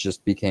true, it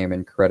just became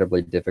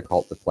incredibly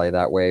difficult to play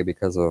that way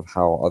because of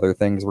how other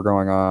things were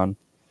going on.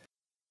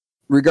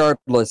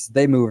 Regardless,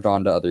 they moved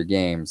on to other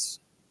games.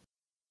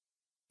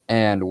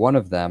 And one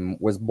of them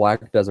was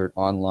Black Desert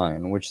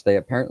Online, which they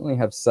apparently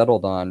have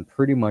settled on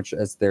pretty much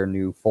as their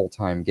new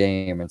full-time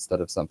game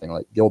instead of something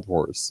like Guild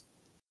Wars.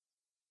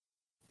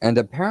 And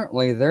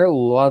apparently they're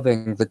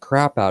loving the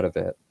crap out of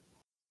it.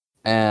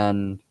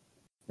 And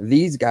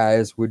these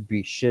guys would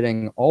be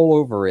shitting all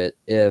over it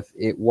if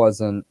it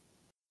wasn't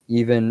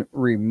even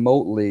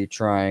remotely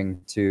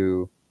trying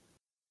to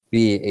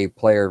be a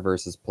player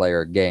versus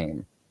player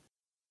game.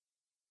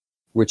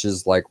 Which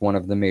is like one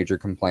of the major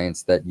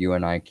complaints that you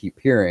and I keep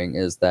hearing,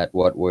 is that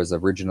what was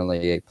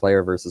originally a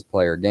player versus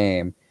player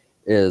game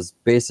is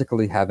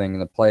basically having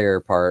the player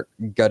part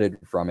gutted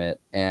from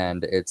it,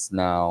 and it's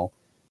now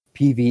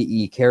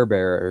PvE Care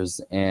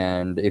Bearers,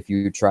 and if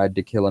you tried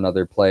to kill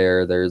another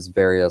player, there's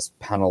various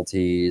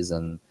penalties,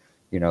 and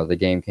the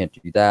game can't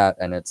do that,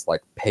 and it's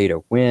like pay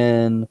to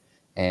win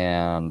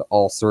and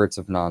all sorts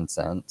of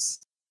nonsense.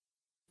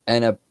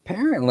 And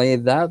apparently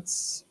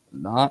that's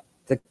not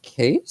the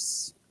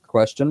case?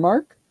 Question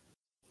mark.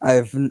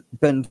 I've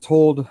been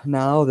told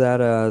now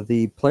that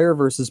the player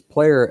versus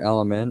player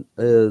element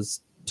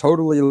is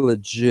totally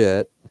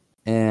legit,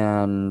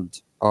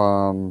 and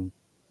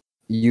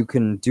you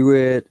can do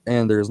it,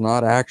 and there's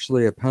not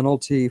actually a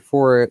penalty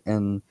for it,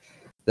 and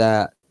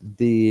that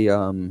the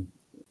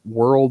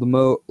world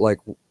mode, like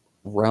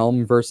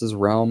realm versus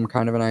realm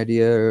kind of an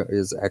idea,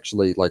 is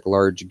actually like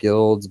large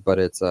guilds, but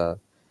it's a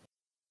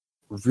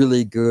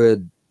really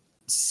good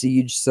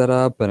siege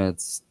setup, and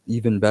it's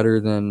even better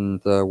than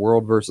the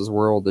world versus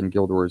world in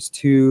Guild Wars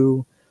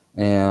 2,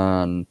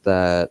 and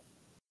that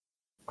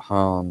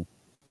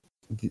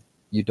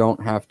you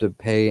don't have to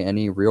pay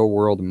any real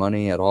world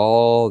money at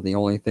all. The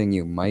only thing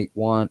you might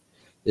want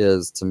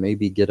is to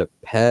maybe get a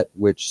pet,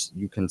 which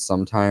you can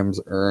sometimes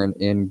earn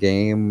in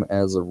game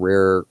as a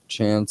rare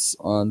chance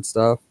on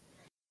stuff.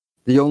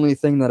 The only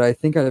thing that I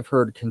think I've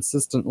heard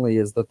consistently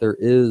is that there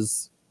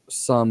is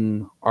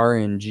some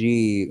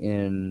RNG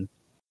in,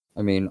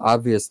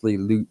 obviously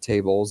loot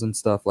tables and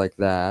stuff like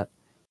that,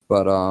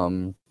 but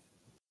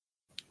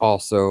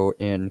also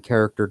in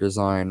character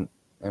design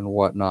and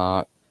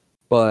whatnot.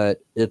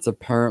 But it's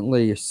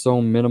apparently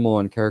so minimal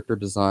in character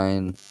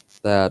design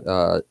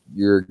that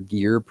your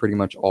gear pretty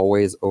much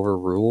always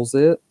overrules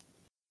it.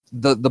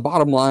 The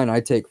bottom line I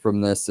take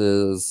from this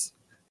is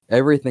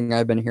everything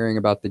I've been hearing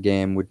about the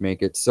game would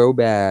make it so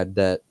bad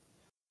that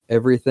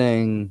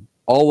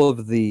all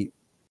of the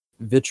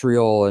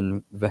vitriol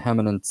and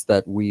vehemence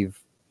that we've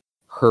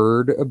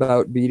heard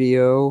about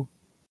BDO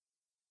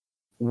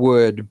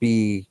would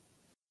be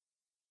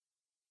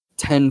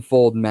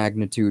tenfold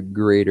magnitude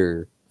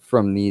greater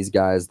from these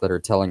guys that are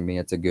telling me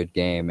it's a good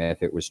game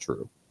if it was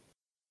true.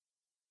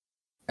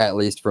 At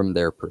least from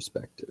their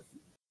perspective.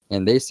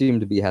 And they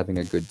seem to be having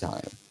a good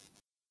time.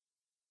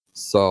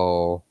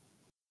 So,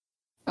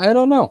 I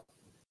don't know.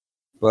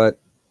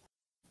 But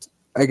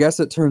I guess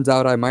it turns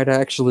out I might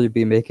actually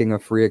be making a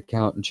free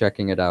account and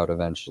checking it out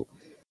eventually.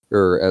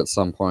 Or at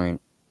some point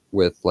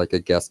with like a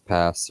guest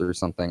pass or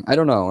something. I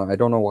don't know. I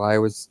don't know why I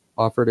was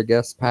offered a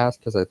guest pass,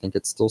 because I think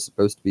it's still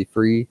supposed to be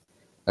free.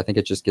 I think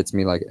it just gets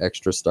me like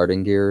extra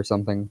starting gear or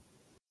something.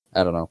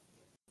 I don't know.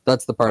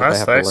 That's the part I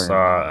have to learn. Last I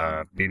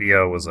saw,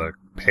 BDO was a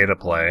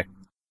pay-to-play.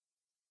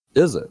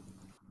 Is it?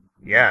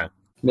 Yeah.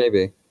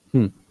 Maybe.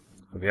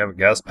 If you have a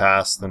guest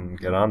pass, then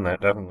get on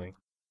that, definitely.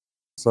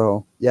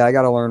 So, yeah, I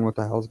gotta learn what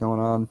the hell's going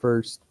on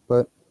first.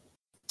 But,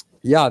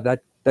 yeah,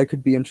 that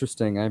could be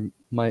interesting. I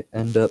might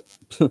end up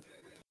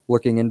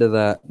looking into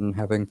that and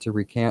having to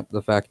recant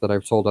the fact that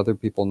I've told other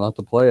people not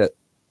to play it.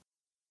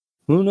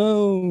 Who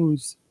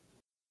knows?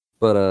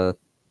 But,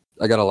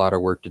 I got a lot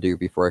of work to do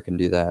before I can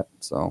do that,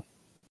 so.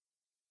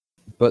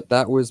 But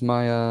that was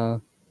my,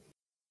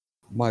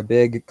 my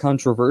big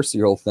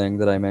controversial thing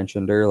that I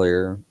mentioned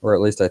earlier, or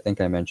at least I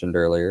think I mentioned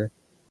earlier.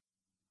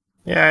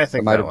 Yeah, I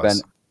think that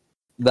was.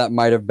 That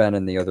might have been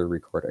in the other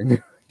recording.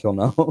 I don't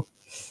know.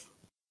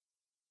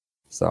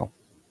 So,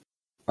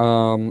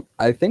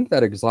 I think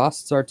that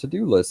exhausts our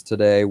to-do list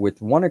today,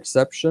 with one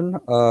exception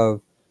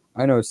of,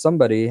 I know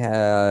somebody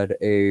had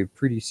a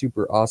pretty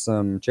super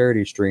awesome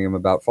charity stream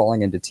about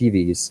falling into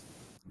TVs.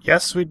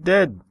 Yes, we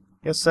did.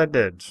 Yes, I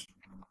did.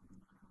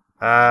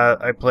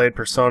 I played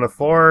Persona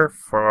 4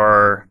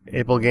 for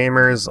Able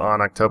Gamers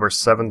on October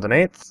 7th and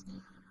 8th.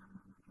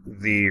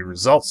 The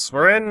results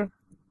were in.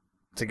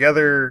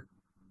 Together,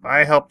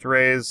 I helped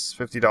raise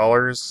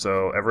 $50,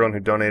 so everyone who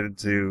donated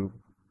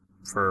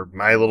for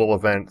my little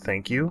event,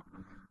 thank you.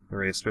 We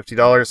raised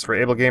 $50 for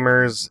Able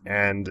Gamers,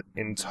 and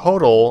in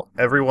total,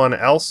 everyone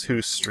else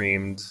who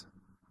streamed,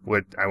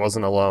 I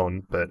wasn't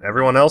alone, but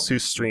everyone else who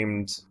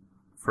streamed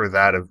for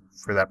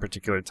that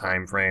particular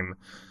time frame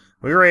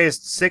We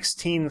raised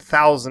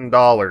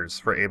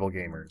 $16,000 for Able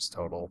Gamers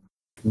total.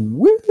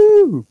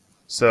 Woohoo!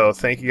 So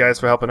thank you guys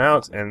for helping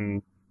out,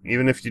 and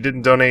even if you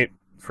didn't donate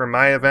for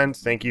my event,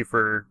 thank you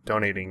for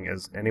donating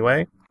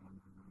anyway.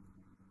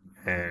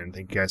 And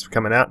thank you guys for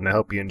coming out, and I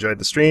hope you enjoyed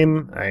the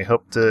stream. I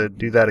hope to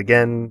do that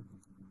again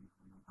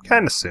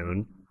kind of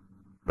soon,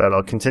 but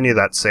I'll continue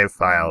that save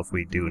file if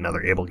we do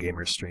another Able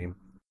Gamers stream.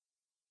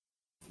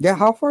 Yeah,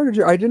 how far did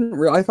you... I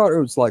thought it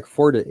was like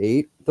 4 to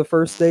 8 the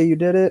first day you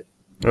did it.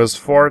 It was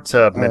 4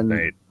 to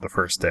midnight the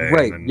first day,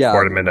 right, and then yeah,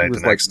 4 to midnight the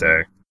next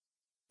day.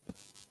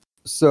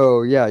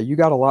 So, yeah, you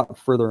got a lot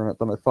further in it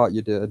than I thought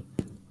you did.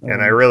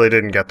 And I really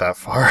didn't get that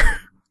far.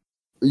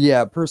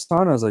 Yeah,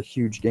 Persona is a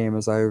huge game,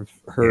 as I've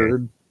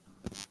heard.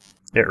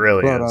 Yeah. It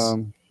really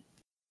is.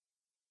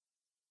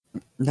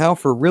 Now,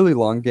 for really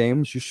long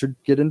games, you should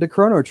get into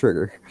Chrono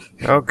Trigger.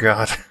 Oh,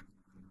 God.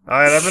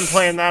 Alright, I've been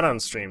playing that on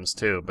streams,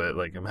 too, but,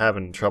 like, I'm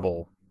having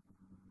trouble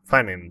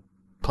finding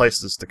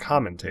places to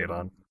commentate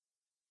on.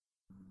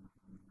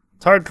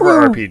 It's hard for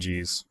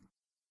RPGs.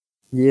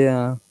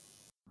 Yeah.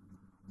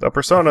 The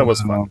Persona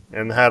was fun,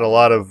 and had a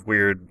lot of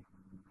weird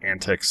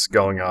antics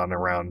going on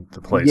around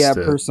the place. Yeah,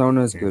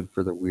 Persona's good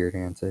for the weird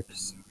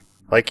antics.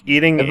 Like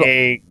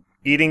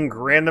eating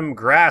random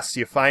grass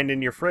you find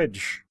in your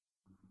fridge.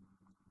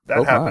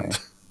 That happened.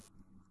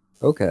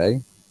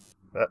 Okay.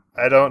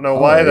 I don't know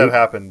why that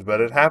happened, but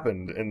it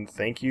happened. And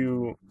thank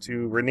you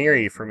to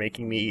Ranieri for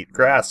making me eat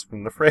grass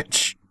from the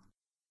fridge.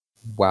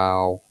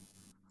 Wow.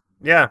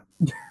 Yeah.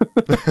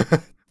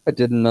 I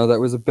didn't know that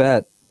was a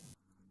bet.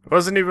 It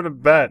wasn't even a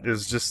bet. It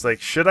was just like,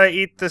 should I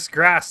eat this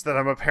grass that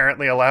I'm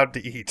apparently allowed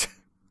to eat?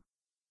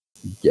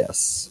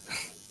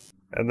 Yes.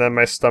 And then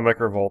my stomach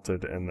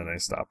revolted, and then I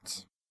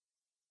stopped.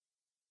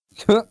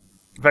 In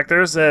fact,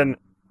 there's a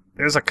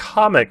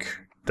comic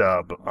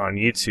dub on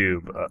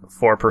YouTube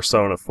for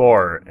Persona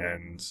 4,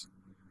 and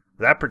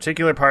that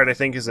particular part I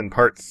think is in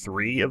part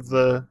 3 of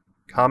the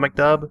comic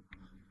dub.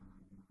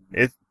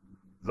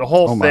 The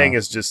whole thing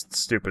is just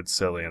stupid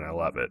silly, and I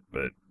love it,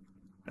 but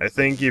I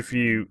think if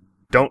you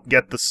don't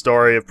get the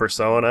story of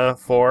Persona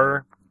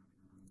 4,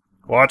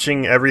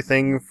 watching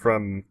everything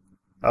from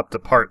up to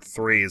part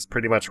 3 is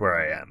pretty much where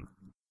I am.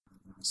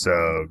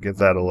 So give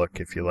that a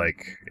look if you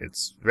like.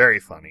 It's very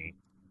funny.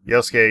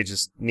 Yosuke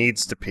just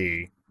needs to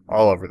pee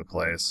all over the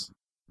place.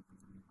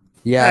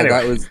 Yeah,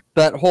 anyway.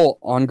 That whole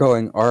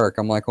ongoing arc.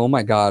 I'm like, oh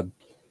my god,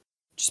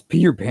 just pee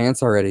your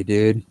pants already,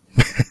 dude.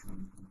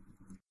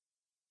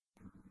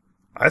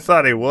 I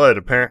thought he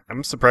would.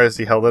 I'm surprised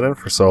he held it in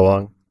for so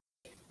long.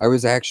 I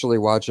was actually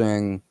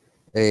watching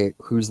a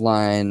Whose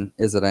Line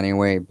Is It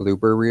Anyway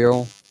blooper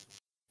reel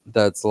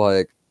that's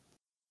like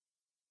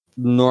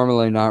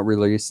normally not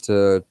released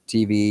to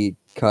TV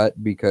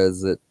cut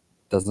because it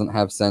doesn't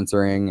have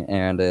censoring,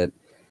 and it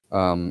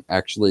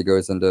actually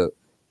goes into...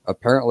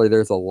 Apparently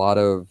there's a lot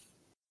of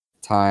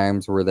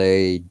times where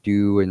they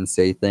do and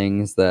say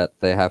things that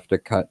they have to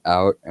cut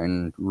out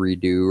and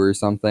redo or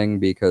something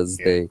because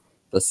the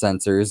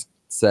censors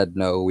said,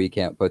 no, we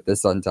can't put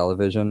this on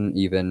television,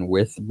 even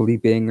with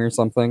bleeping or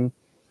something.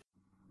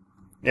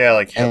 Yeah,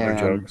 like Hitler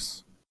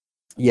jokes.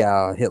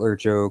 Yeah, Hitler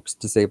jokes,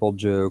 disabled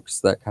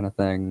jokes, that kind of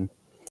thing.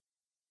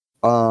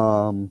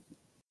 So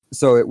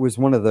it was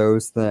one of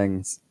those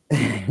things.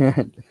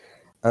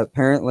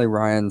 Apparently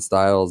Ryan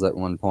Stiles at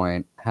one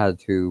point had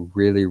to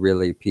really,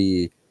 really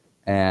pee,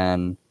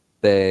 and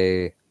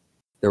there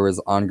was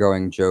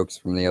ongoing jokes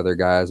from the other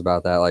guys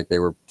about that, like they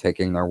were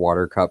taking their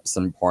water cups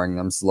and pouring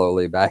them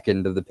slowly back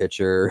into the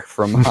pitcher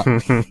from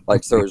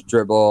like so his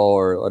dribble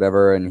or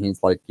whatever, and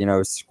he's like,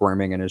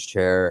 squirming in his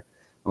chair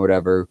or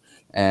whatever,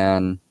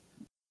 and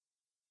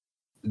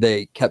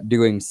they kept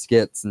doing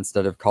skits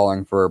instead of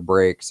calling for a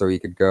break so he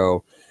could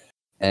go.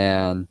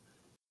 And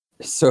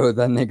so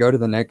then they go to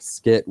the next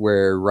skit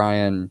where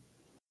Ryan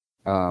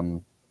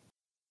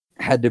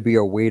had to be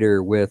a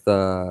waiter with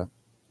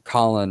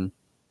Colin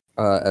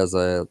as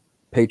a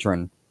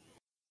patron.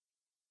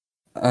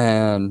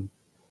 And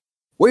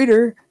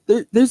waiter,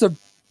 there's a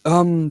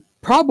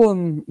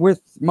problem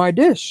with my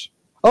dish.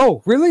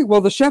 Oh, really?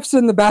 Well, the chef's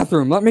in the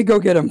bathroom. Let me go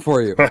get him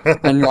for you.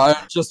 And Ryan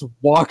just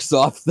walks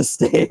off the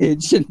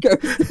stage and goes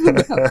to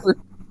the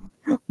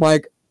bathroom.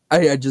 Like,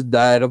 I just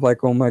died. I'm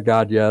like, oh my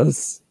god,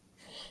 yes.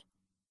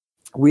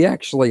 We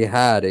actually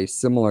had a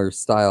similar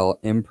style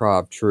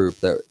improv troupe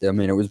that,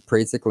 it was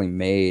basically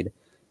made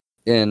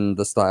in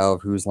the style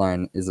of Whose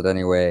Line Is It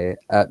Anyway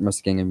at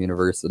Muskingum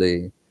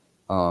University.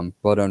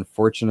 But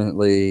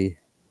unfortunately,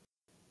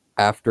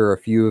 after a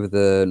few of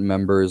the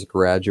members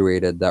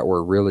graduated that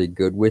were really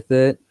good with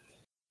it,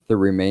 the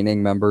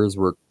remaining members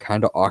were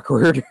kind of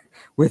awkward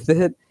with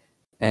it,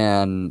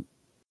 and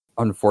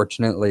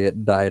unfortunately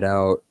it died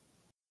out.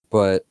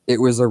 But it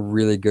was a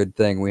really good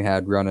thing we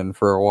had running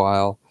for a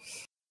while.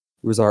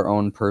 It was our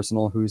own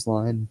personal Whose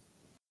Line.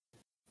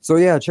 So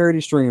yeah,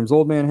 charity streams,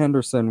 Old Man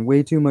Henderson,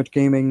 way too much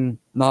gaming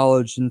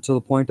knowledge and to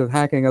the point of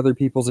hacking other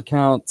people's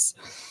accounts.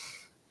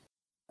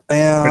 Which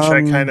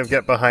I kind of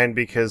get behind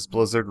because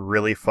Blizzard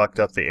really fucked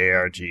up the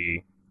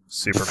ARG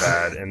super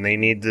bad, and they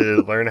need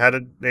to learn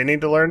they need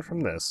to learn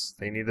from this.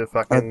 They need to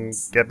fucking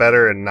That's- get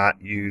better and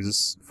not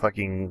use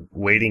fucking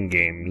waiting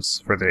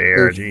games for their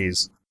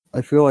ARGs.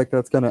 I feel like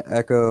that's going to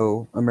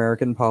echo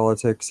American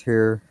politics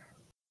here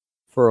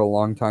for a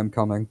long time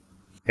coming.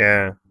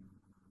 Yeah.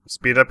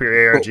 Speed up your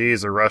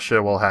ARGs or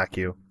Russia will hack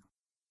you.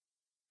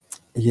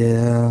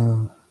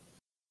 Yeah.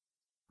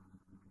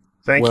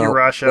 Thank you, Well,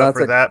 Russia,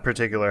 for that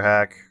particular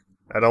hack.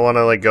 I don't want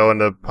to like go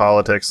into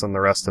politics and the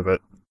rest of it.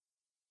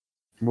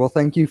 Well,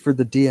 thank you for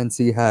the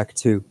DNC hack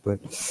too, but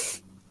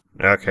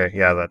Okay,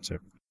 yeah, that too.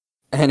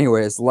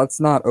 anyways, let's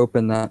not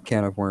open that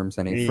can of worms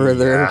any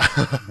further.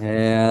 Yeah.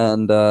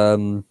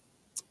 And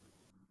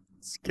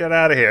Let's get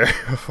out of here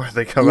before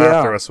they come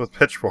after us with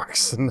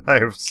pitchforks and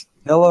knives.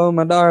 hello,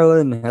 my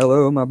darling.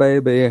 Hello, my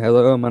baby.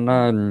 Hello, my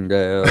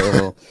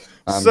nightingale.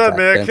 Send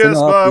me a dancing kiss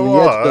off by the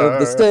edge of the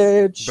wire.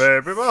 stage.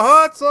 Baby, my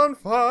heart's on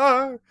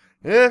fire.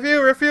 If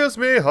you refuse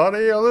me,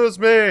 honey, you'll lose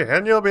me,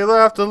 and you'll be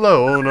left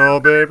alone. Oh,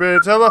 baby,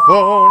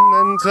 telephone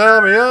and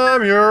tell me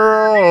I'm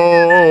your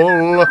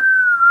all.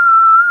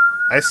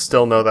 I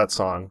still know that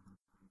song.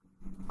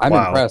 I'm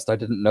Wow. impressed. I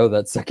didn't know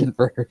that second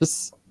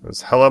verse. It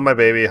was hello, my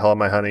baby, hello,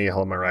 my honey,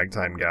 hello, my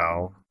ragtime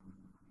gal.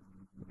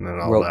 And then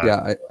all that.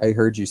 Yeah, I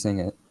heard you sing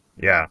it.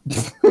 Yeah.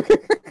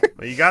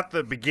 Well, you got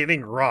the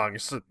beginning wrong.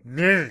 So,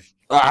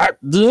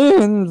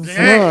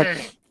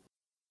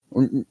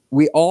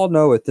 We all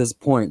know at this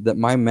point that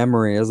my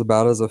memory is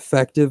about as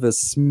effective as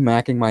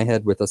smacking my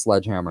head with a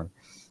sledgehammer.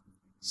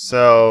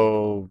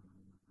 so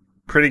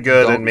pretty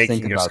good Don't in making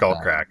think your about skull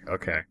that. crack.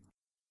 Okay.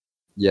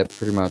 Yep,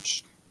 pretty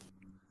much.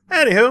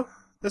 Anywho,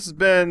 this has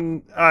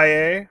been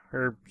IA,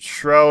 or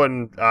Shro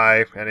and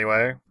I,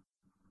 anyway.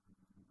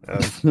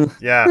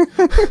 Yeah.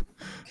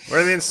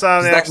 We're the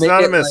Insomniacs make it,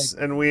 Anonymous,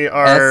 and we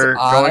are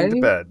SI? going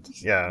to bed.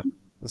 Yeah.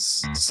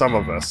 Some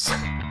of us.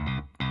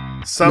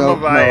 Some No,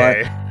 of no,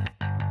 IA.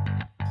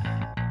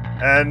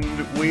 And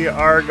we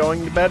are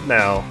going to bed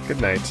now. Good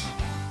night.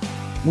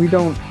 We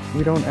don't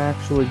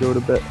actually go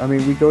to bed. I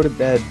mean, we go to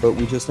bed, but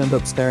we just end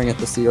up staring at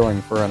the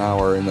ceiling for an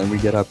hour, and then we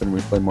get up and we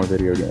play more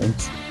video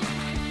games.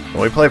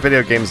 Well, we play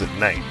video games at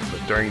night,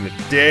 but during the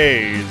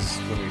days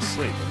when we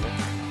sleep, isn't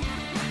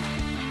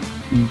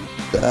it?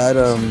 That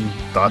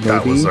Thought that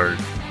maybe. was our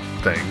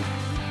thing.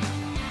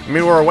 I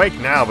mean, we're awake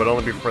now, but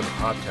only before the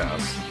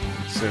podcast.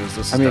 As soon as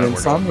this is I mean, done,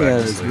 we're going insomnia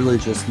back to is sleep. really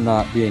just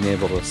not being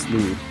able to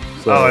sleep.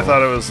 So Oh, I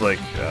thought it was like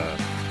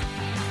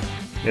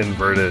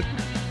inverted.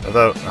 I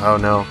thought, oh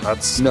no,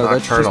 that's no, nocturnal.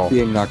 that's just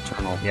being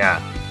nocturnal. Yeah.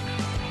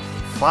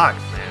 Fuck,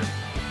 man.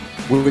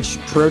 Which,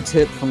 pro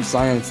tip from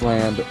Science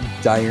Land,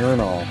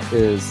 diurnal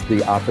is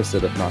the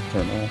opposite of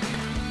nocturnal.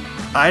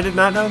 I did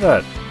not know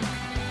that.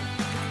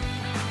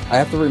 I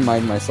have to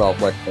remind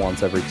myself like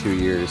once every 2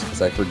 years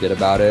because I forget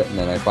about it, and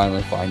then I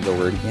finally find the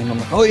word again. I'm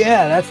like, oh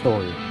yeah, that's the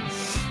word.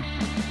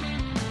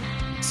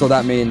 So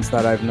that means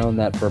that I've known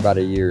that for about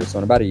a year. So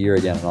in about a year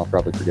again, and I'll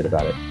probably forget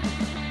about it.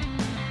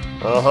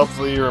 Well,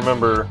 hopefully you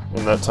remember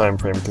in that time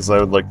frame, because I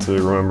would like to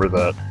remember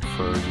that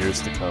for years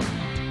to come.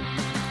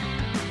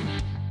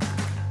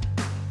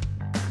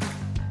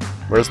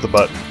 Where's the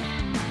button?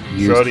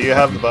 Shro, do you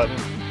have the button?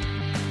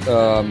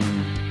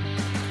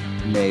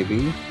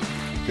 Maybe.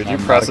 Could you I'm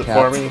press not it a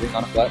for cat me? sitting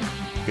on a button.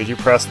 Could you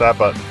press that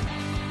button?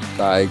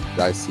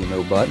 I see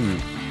no button.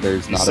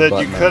 There's You not a said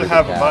button. you could under the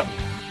have a cat. button.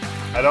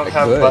 I don't I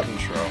have a could. button,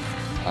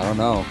 Shro. I don't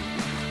know.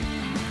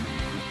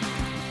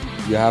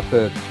 You have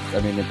to.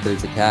 I mean, if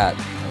there's a cat,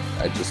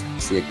 I just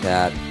see a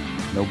cat,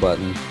 no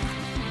button.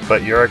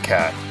 But you're a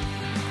cat.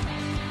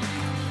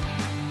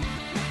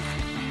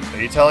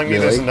 Are you telling me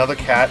there's Really? another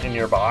cat in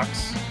your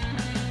box?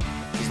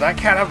 Does that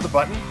cat have the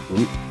button?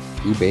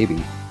 Ooh, baby.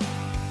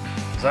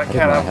 Does that I didn't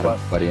cat know I have had the a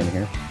button? buddy in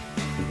here.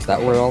 Is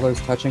that what all those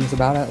touchings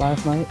about at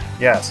last night?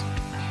 Yes.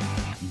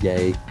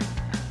 Yay.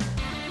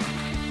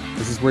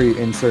 This is where you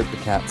insert the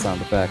cat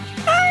sound effect.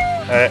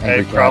 I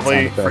Angry cat probably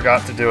sound effect.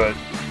 forgot to do it,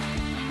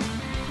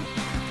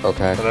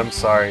 Okay. but I'm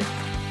sorry.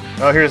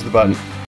 Oh, here's the button.